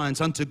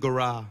Philistines, unto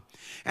Gerar.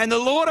 And the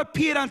Lord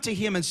appeared unto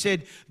him and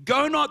said,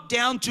 go not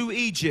down to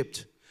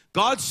Egypt.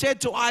 God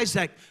said to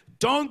Isaac,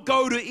 don't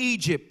go to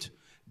Egypt.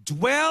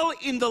 Dwell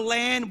in the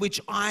land which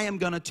I am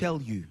going to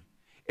tell you.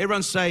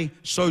 Everyone say,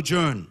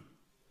 sojourn.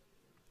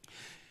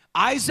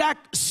 Isaac,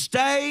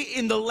 stay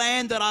in the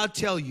land that I'll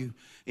tell you.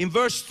 In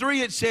verse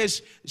 3 it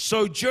says,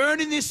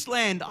 sojourn in this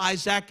land,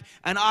 Isaac,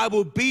 and I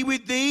will be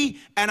with thee,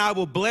 and I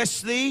will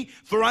bless thee.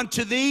 For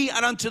unto thee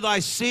and unto thy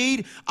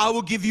seed I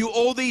will give you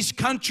all these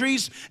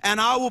countries, and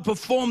I will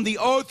perform the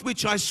oath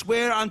which I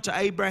swear unto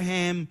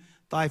Abraham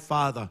thy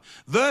father.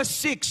 Verse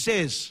 6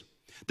 says,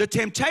 the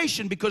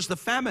temptation, because the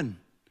famine.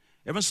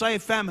 Everyone say a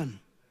famine.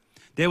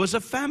 There was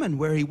a famine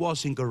where he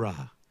was in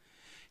Gerar.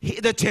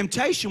 The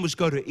temptation was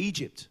go to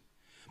Egypt.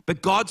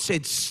 But God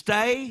said,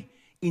 stay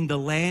in the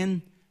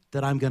land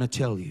that I'm going to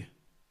tell you.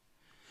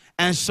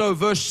 And so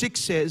verse 6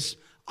 says,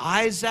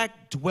 Isaac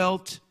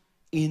dwelt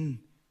in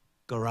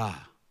Gerar.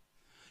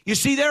 You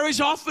see, there is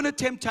often a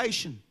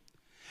temptation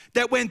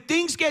that when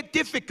things get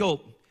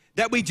difficult,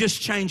 that we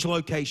just change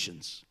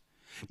locations,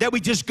 that we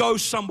just go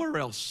somewhere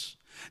else,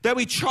 that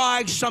we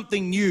try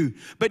something new.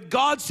 But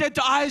God said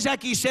to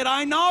Isaac, he said,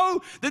 I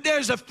know that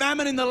there's a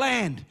famine in the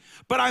land,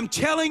 but I'm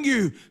telling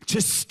you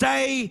to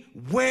stay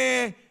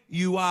where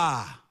you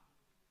are.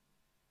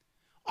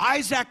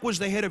 Isaac was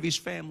the head of his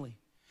family.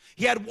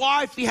 He had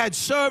wife, he had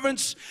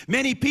servants,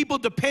 many people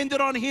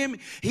depended on him.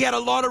 He had a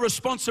lot of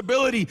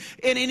responsibility.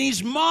 And in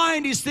his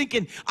mind, he's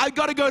thinking, I've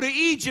got to go to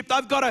Egypt.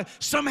 I've got to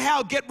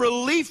somehow get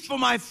relief for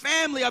my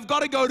family. I've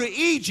got to go to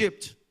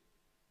Egypt.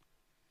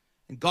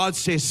 And God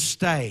says,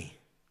 stay.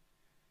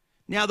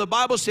 Now, the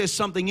Bible says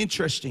something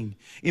interesting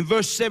in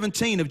verse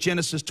 17 of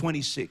Genesis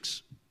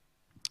 26.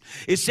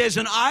 It says,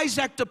 and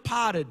Isaac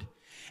departed,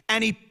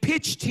 and he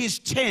pitched his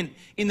tent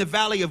in the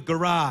valley of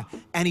Gerar,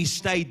 and he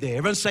stayed there.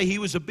 Everyone say he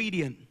was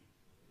obedient.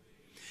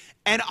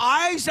 And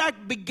Isaac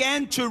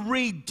began to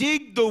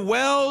redig the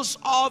wells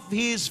of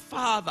his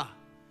father.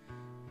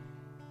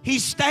 He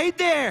stayed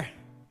there,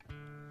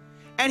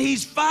 and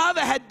his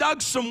father had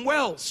dug some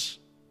wells.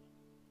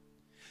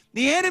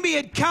 The enemy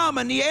had come,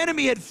 and the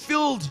enemy had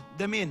filled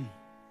them in.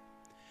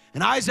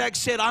 And Isaac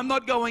said, I'm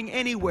not going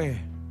anywhere.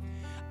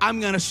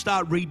 I'm going to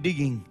start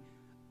redigging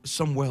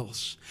some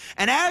wells.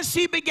 And as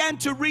he began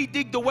to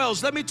redig the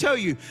wells, let me tell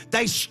you,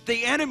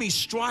 the enemy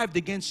strived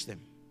against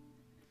them.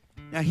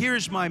 Now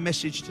here's my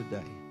message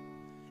today.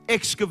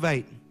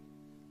 Excavate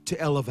to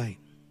elevate.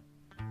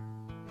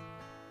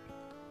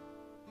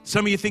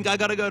 Some of you think, I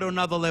got to go to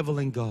another level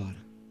in God.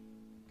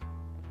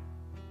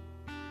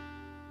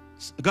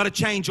 I've got to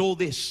change all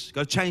this.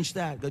 Got to change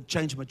that. Got to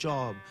change my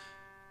job.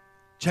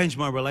 Change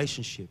my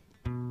relationship.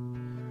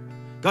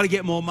 Got to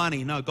get more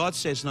money. No, God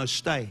says, no,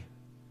 stay.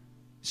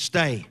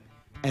 Stay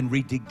and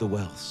redig the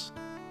wells.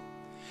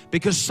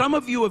 Because some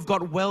of you have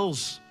got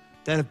wells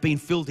that have been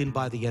filled in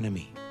by the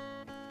enemy.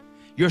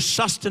 Your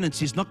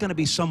sustenance is not going to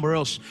be somewhere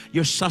else.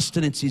 Your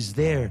sustenance is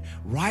there,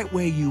 right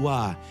where you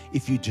are,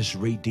 if you just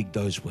redig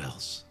those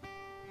wells.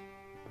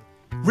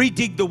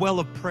 Redig the well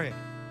of prayer.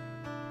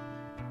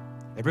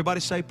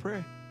 Everybody say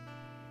prayer.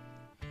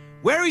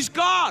 Where is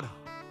God?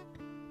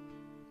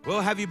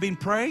 Well, have you been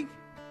praying?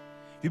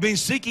 You've been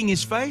seeking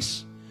His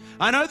face?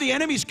 I know the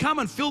enemy's come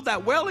and filled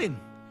that well in.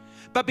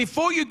 But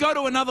before you go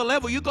to another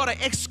level, you've got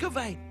to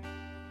excavate.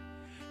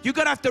 You're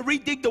going to have to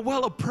redig the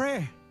well of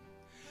prayer.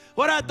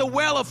 What about the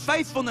well of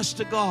faithfulness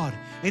to God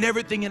in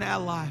everything in our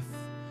life?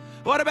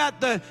 What about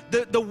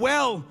the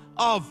well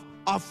of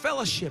our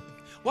fellowship?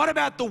 What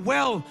about the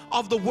well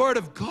of the Word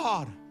of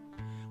God?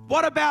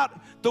 What about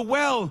the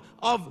well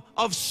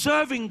of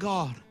serving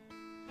God?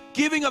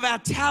 Giving of our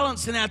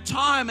talents and our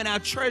time and our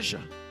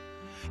treasure.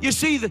 You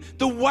see,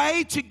 the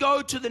way to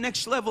go to the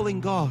next level in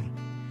God,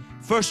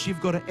 first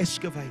you've got to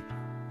excavate.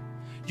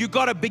 You've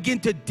got to begin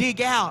to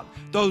dig out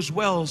those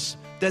wells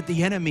that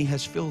the enemy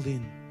has filled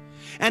in.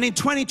 And in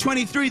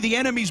 2023, the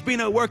enemy's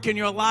been at work in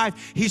your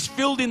life. He's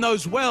filled in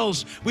those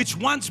wells which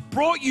once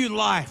brought you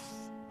life.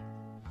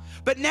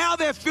 But now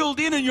they're filled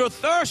in and you're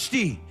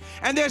thirsty.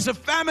 And there's a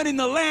famine in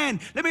the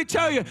land. Let me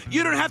tell you,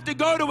 you don't have to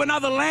go to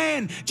another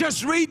land.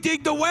 Just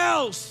redig the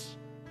wells.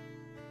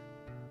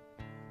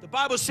 The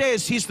Bible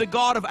says He's the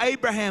God of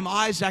Abraham,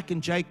 Isaac,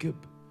 and Jacob.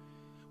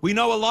 We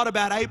know a lot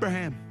about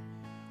Abraham.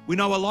 We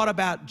know a lot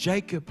about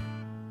Jacob.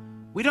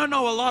 We don't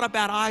know a lot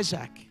about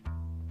Isaac.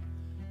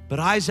 But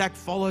Isaac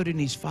followed in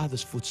his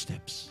father's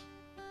footsteps,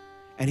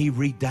 and he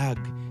redug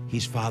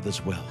his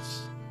father's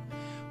wells.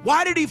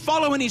 Why did he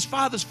follow in his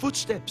father's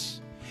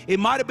footsteps? It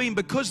might have been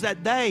because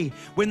that day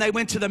when they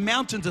went to the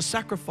mountain to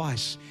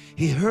sacrifice,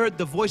 he heard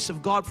the voice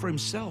of God for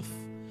himself.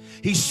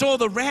 He saw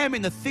the ram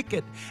in the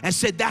thicket and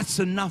said, that's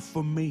enough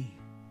for me.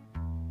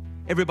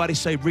 Everybody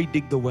say,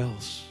 redig the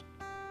wells.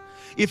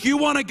 If you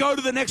want to go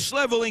to the next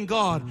level in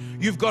God,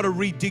 you've got to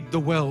redig the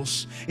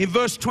wells. In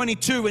verse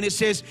 22, and it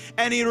says,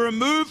 and he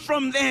removed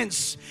from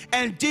thence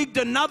and digged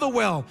another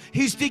well.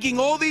 He's digging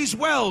all these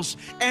wells,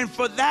 and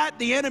for that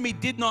the enemy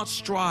did not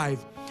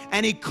strive.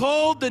 And he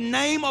called the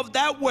name of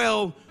that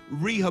well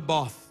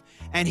Rehoboth.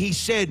 And he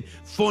said,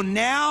 for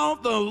now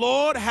the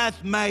Lord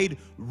hath made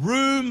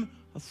room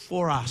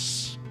for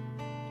us.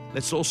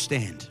 Let's all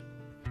stand.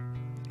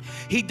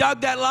 He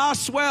dug that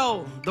last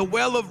well, the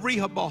well of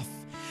Rehoboth.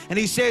 And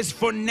he says,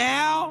 for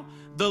now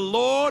the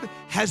Lord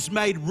has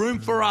made room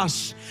for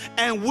us,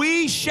 and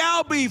we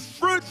shall be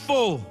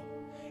fruitful.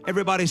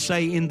 Everybody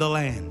say, in the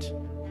land.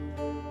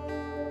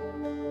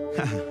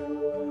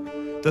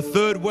 The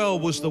third well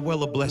was the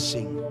well of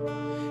blessing.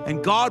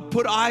 And God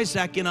put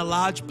Isaac in a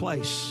large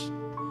place.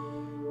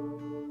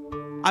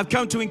 I've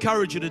come to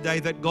encourage you today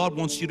that God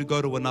wants you to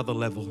go to another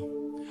level.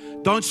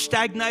 Don't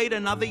stagnate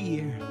another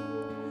year.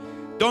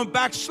 Don't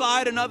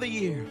backslide another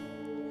year.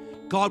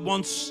 God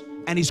wants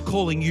and He's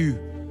calling you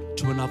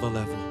to another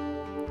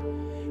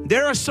level.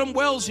 There are some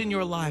wells in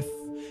your life,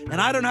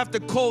 and I don't have to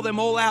call them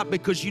all out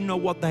because you know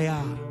what they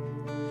are.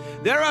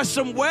 There are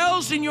some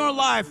wells in your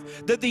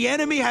life that the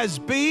enemy has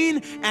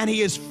been and he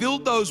has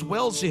filled those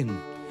wells in.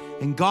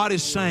 And God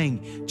is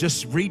saying,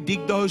 just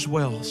redig those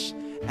wells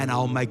and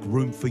I'll make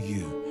room for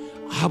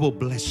you. I will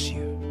bless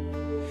you.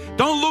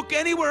 Don't look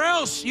anywhere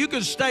else. You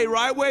can stay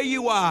right where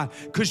you are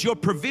because your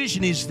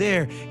provision is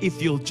there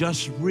if you'll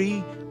just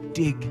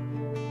redig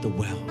the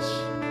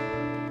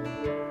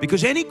wells.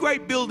 Because any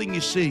great building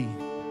you see,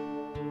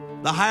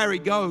 the higher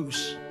it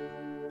goes,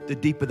 the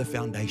deeper the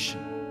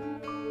foundation.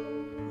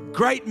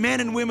 Great men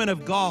and women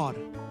of God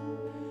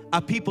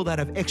are people that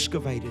have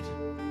excavated,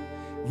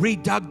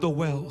 redug the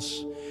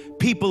wells,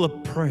 people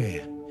of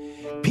prayer,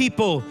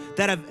 people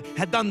that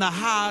have done the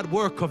hard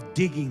work of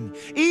digging,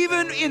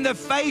 even in the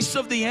face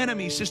of the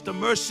enemy, Sister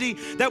Mercy,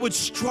 that would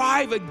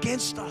strive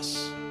against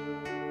us.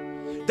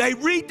 They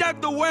redug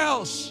the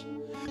wells.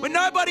 When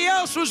nobody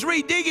else was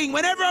redigging,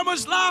 when everyone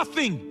was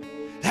laughing,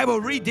 they were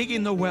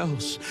redigging the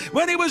wells.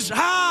 When it was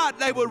hard,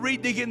 they were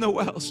redigging the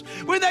wells.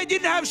 When they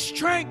didn't have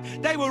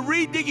strength, they were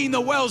redigging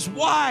the wells.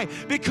 Why?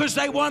 Because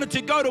they wanted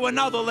to go to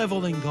another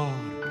level in God.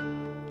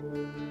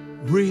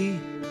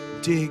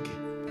 Redig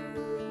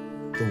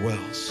the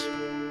wells.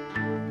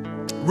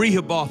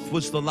 Rehoboth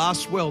was the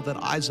last well that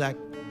Isaac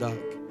dug.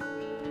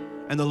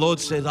 And the Lord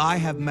said, I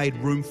have made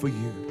room for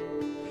you.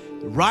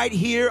 Right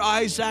here,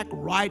 Isaac,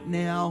 right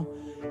now,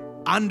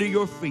 under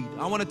your feet.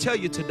 I want to tell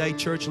you today,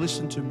 church,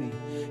 listen to me.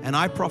 And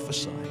I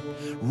prophesy,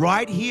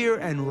 right here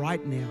and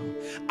right now,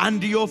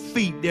 under your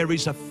feet there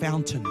is a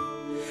fountain.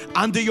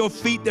 Under your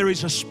feet there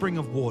is a spring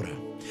of water.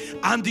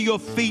 Under your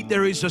feet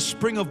there is a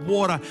spring of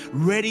water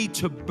ready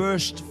to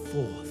burst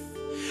forth.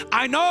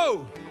 I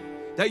know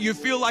that you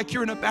feel like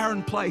you're in a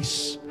barren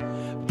place,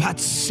 but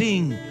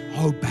sing,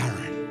 oh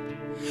barren.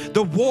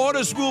 The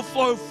waters will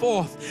flow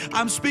forth.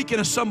 I'm speaking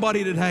to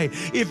somebody today.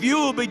 If you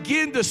will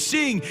begin to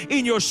sing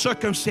in your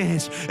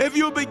circumstance, if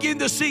you'll begin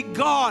to seek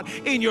God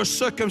in your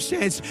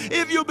circumstance,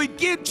 if you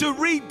begin to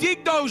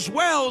redig those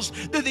wells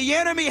that the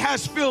enemy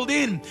has filled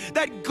in,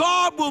 that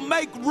God will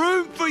make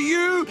room for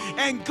you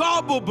and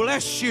God will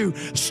bless you.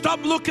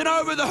 Stop looking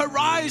over the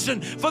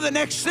horizon for the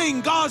next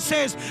thing. God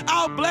says,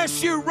 I'll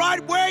bless you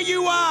right where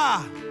you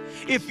are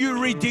if you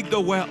redig the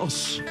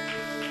wells.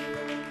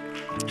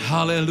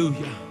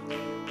 Hallelujah.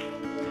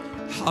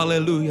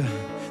 Hallelujah.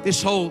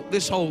 This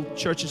whole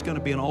church is going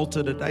to be an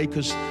altar today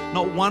because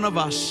not one of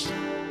us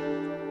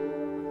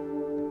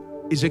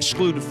is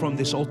excluded from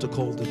this altar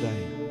call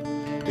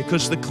today.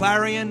 Because the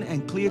clarion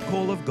and clear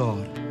call of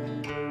God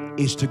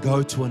is to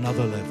go to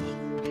another level.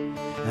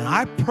 And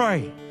I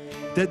pray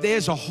that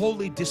there's a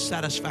holy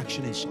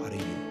dissatisfaction inside of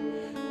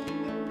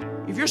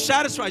you. If you're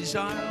satisfied, you say,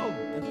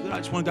 I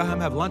just want to go home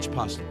and have lunch,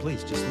 Pastor.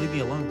 Please, just leave me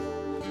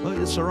alone. Well,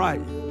 it's all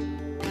right.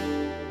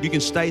 You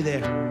can stay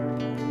there.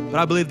 But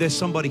I believe there's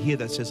somebody here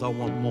that says, I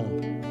want more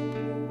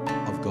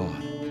of God.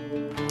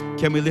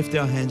 Can we lift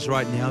our hands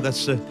right now?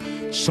 That's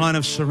a sign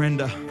of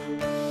surrender.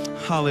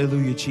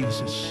 Hallelujah,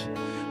 Jesus.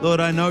 Lord,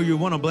 I know you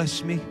want to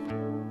bless me.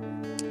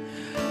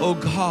 Oh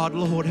God,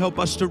 Lord, help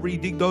us to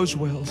redig those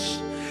wells.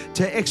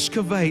 to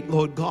excavate,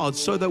 Lord God,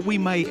 so that we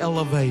may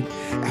elevate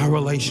our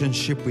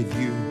relationship with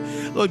you.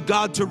 Lord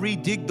God, to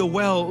redig the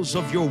wells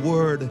of your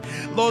word.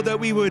 Lord,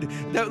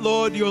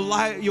 Lord,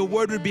 your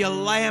word would be a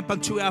lamp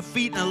unto our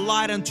feet and a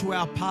light unto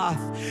our path.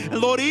 And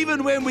Lord,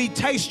 even when we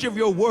taste of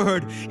your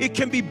word, it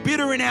can be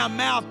bitter in our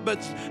mouth,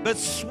 but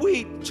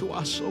sweet to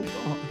us, oh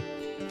God.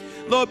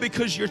 Lord,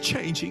 because you're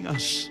changing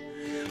us.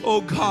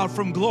 Oh God,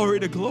 from glory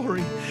to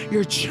glory,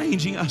 you're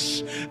changing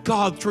us,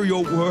 God, through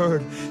your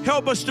word.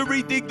 Help us to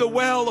redig the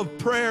well of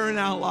prayer in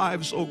our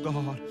lives, oh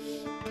God.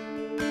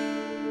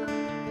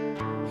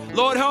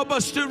 Lord, help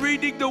us to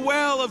redig the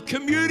well of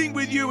communing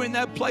with you in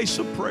that place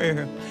of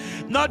prayer.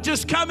 Not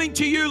just coming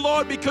to you,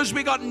 Lord, because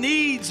we got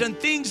needs and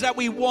things that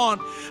we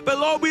want. But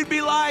Lord, we'd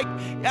be like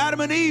Adam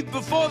and Eve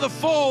before the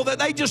fall, that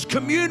they just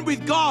communed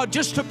with God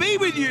just to be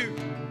with you.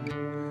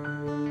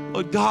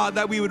 Lord God,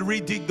 that we would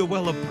redig the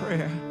well of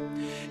prayer.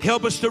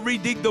 Help us to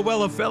redig the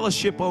well of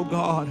fellowship, oh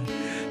God.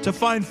 To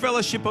find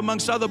fellowship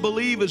amongst other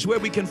believers where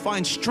we can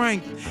find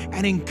strength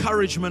and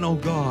encouragement, oh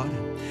God.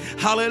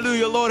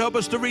 Hallelujah, Lord, help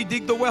us to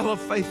redig the well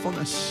of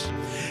faithfulness.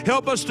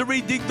 Help us to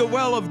redig the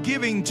well of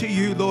giving to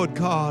you, Lord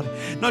God.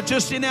 Not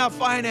just in our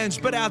finance,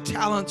 but our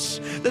talents,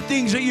 the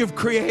things that you've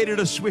created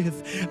us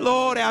with.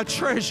 Lord, our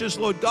treasures,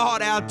 Lord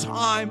God, our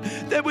time,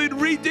 that we'd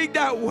redig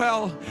that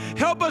well.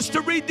 Help us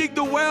to redig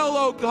the well,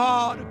 oh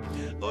God.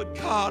 Lord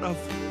God, of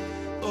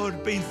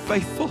Lord, being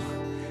faithful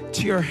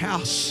to your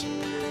house.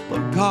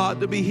 Lord God,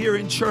 to be here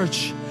in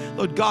church.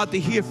 Lord God, to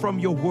hear from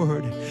your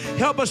word.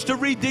 Help us to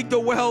redig the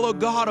well, oh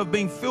God, of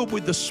being filled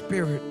with the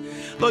Spirit.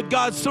 Lord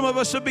God, some of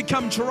us have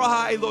become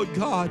dry, Lord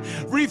God.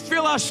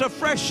 Refill us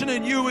afresh and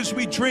anew as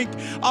we drink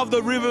of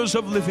the rivers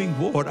of living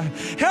water.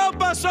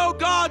 Help us, oh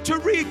God, to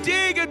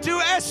redig and to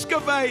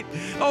excavate,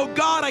 oh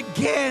God,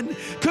 again.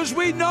 Because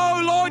we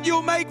know, Lord,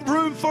 you'll make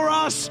room for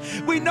us.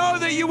 We know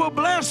that you will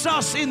bless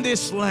us in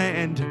this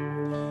land.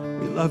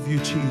 We love you,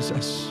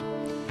 Jesus.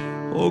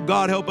 Oh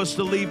God, help us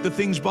to leave the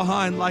things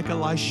behind like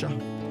Elisha.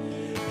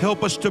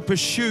 Help us to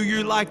pursue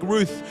you like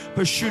Ruth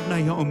pursued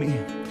Naomi.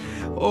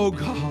 Oh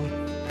God,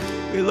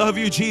 we love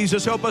you,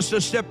 Jesus. Help us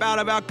to step out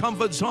of our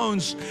comfort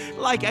zones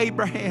like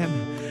Abraham,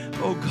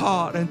 oh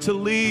God, and to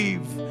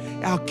leave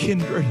our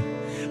kindred,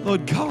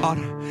 Lord God,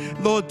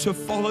 Lord, to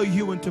follow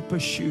you and to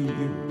pursue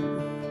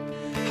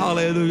you.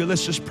 Hallelujah.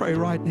 Let's just pray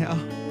right now.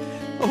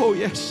 Oh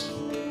yes.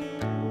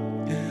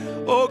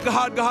 Oh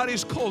God, God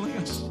is calling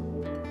us.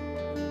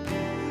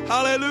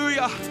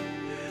 Hallelujah.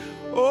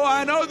 Oh,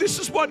 I know this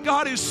is what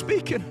God is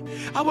speaking.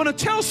 I want to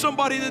tell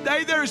somebody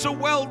today there is a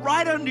well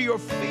right under your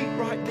feet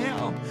right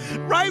now.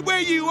 Right where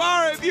you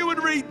are, if you would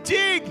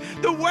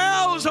redig, the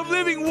wells of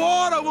living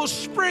water will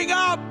spring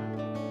up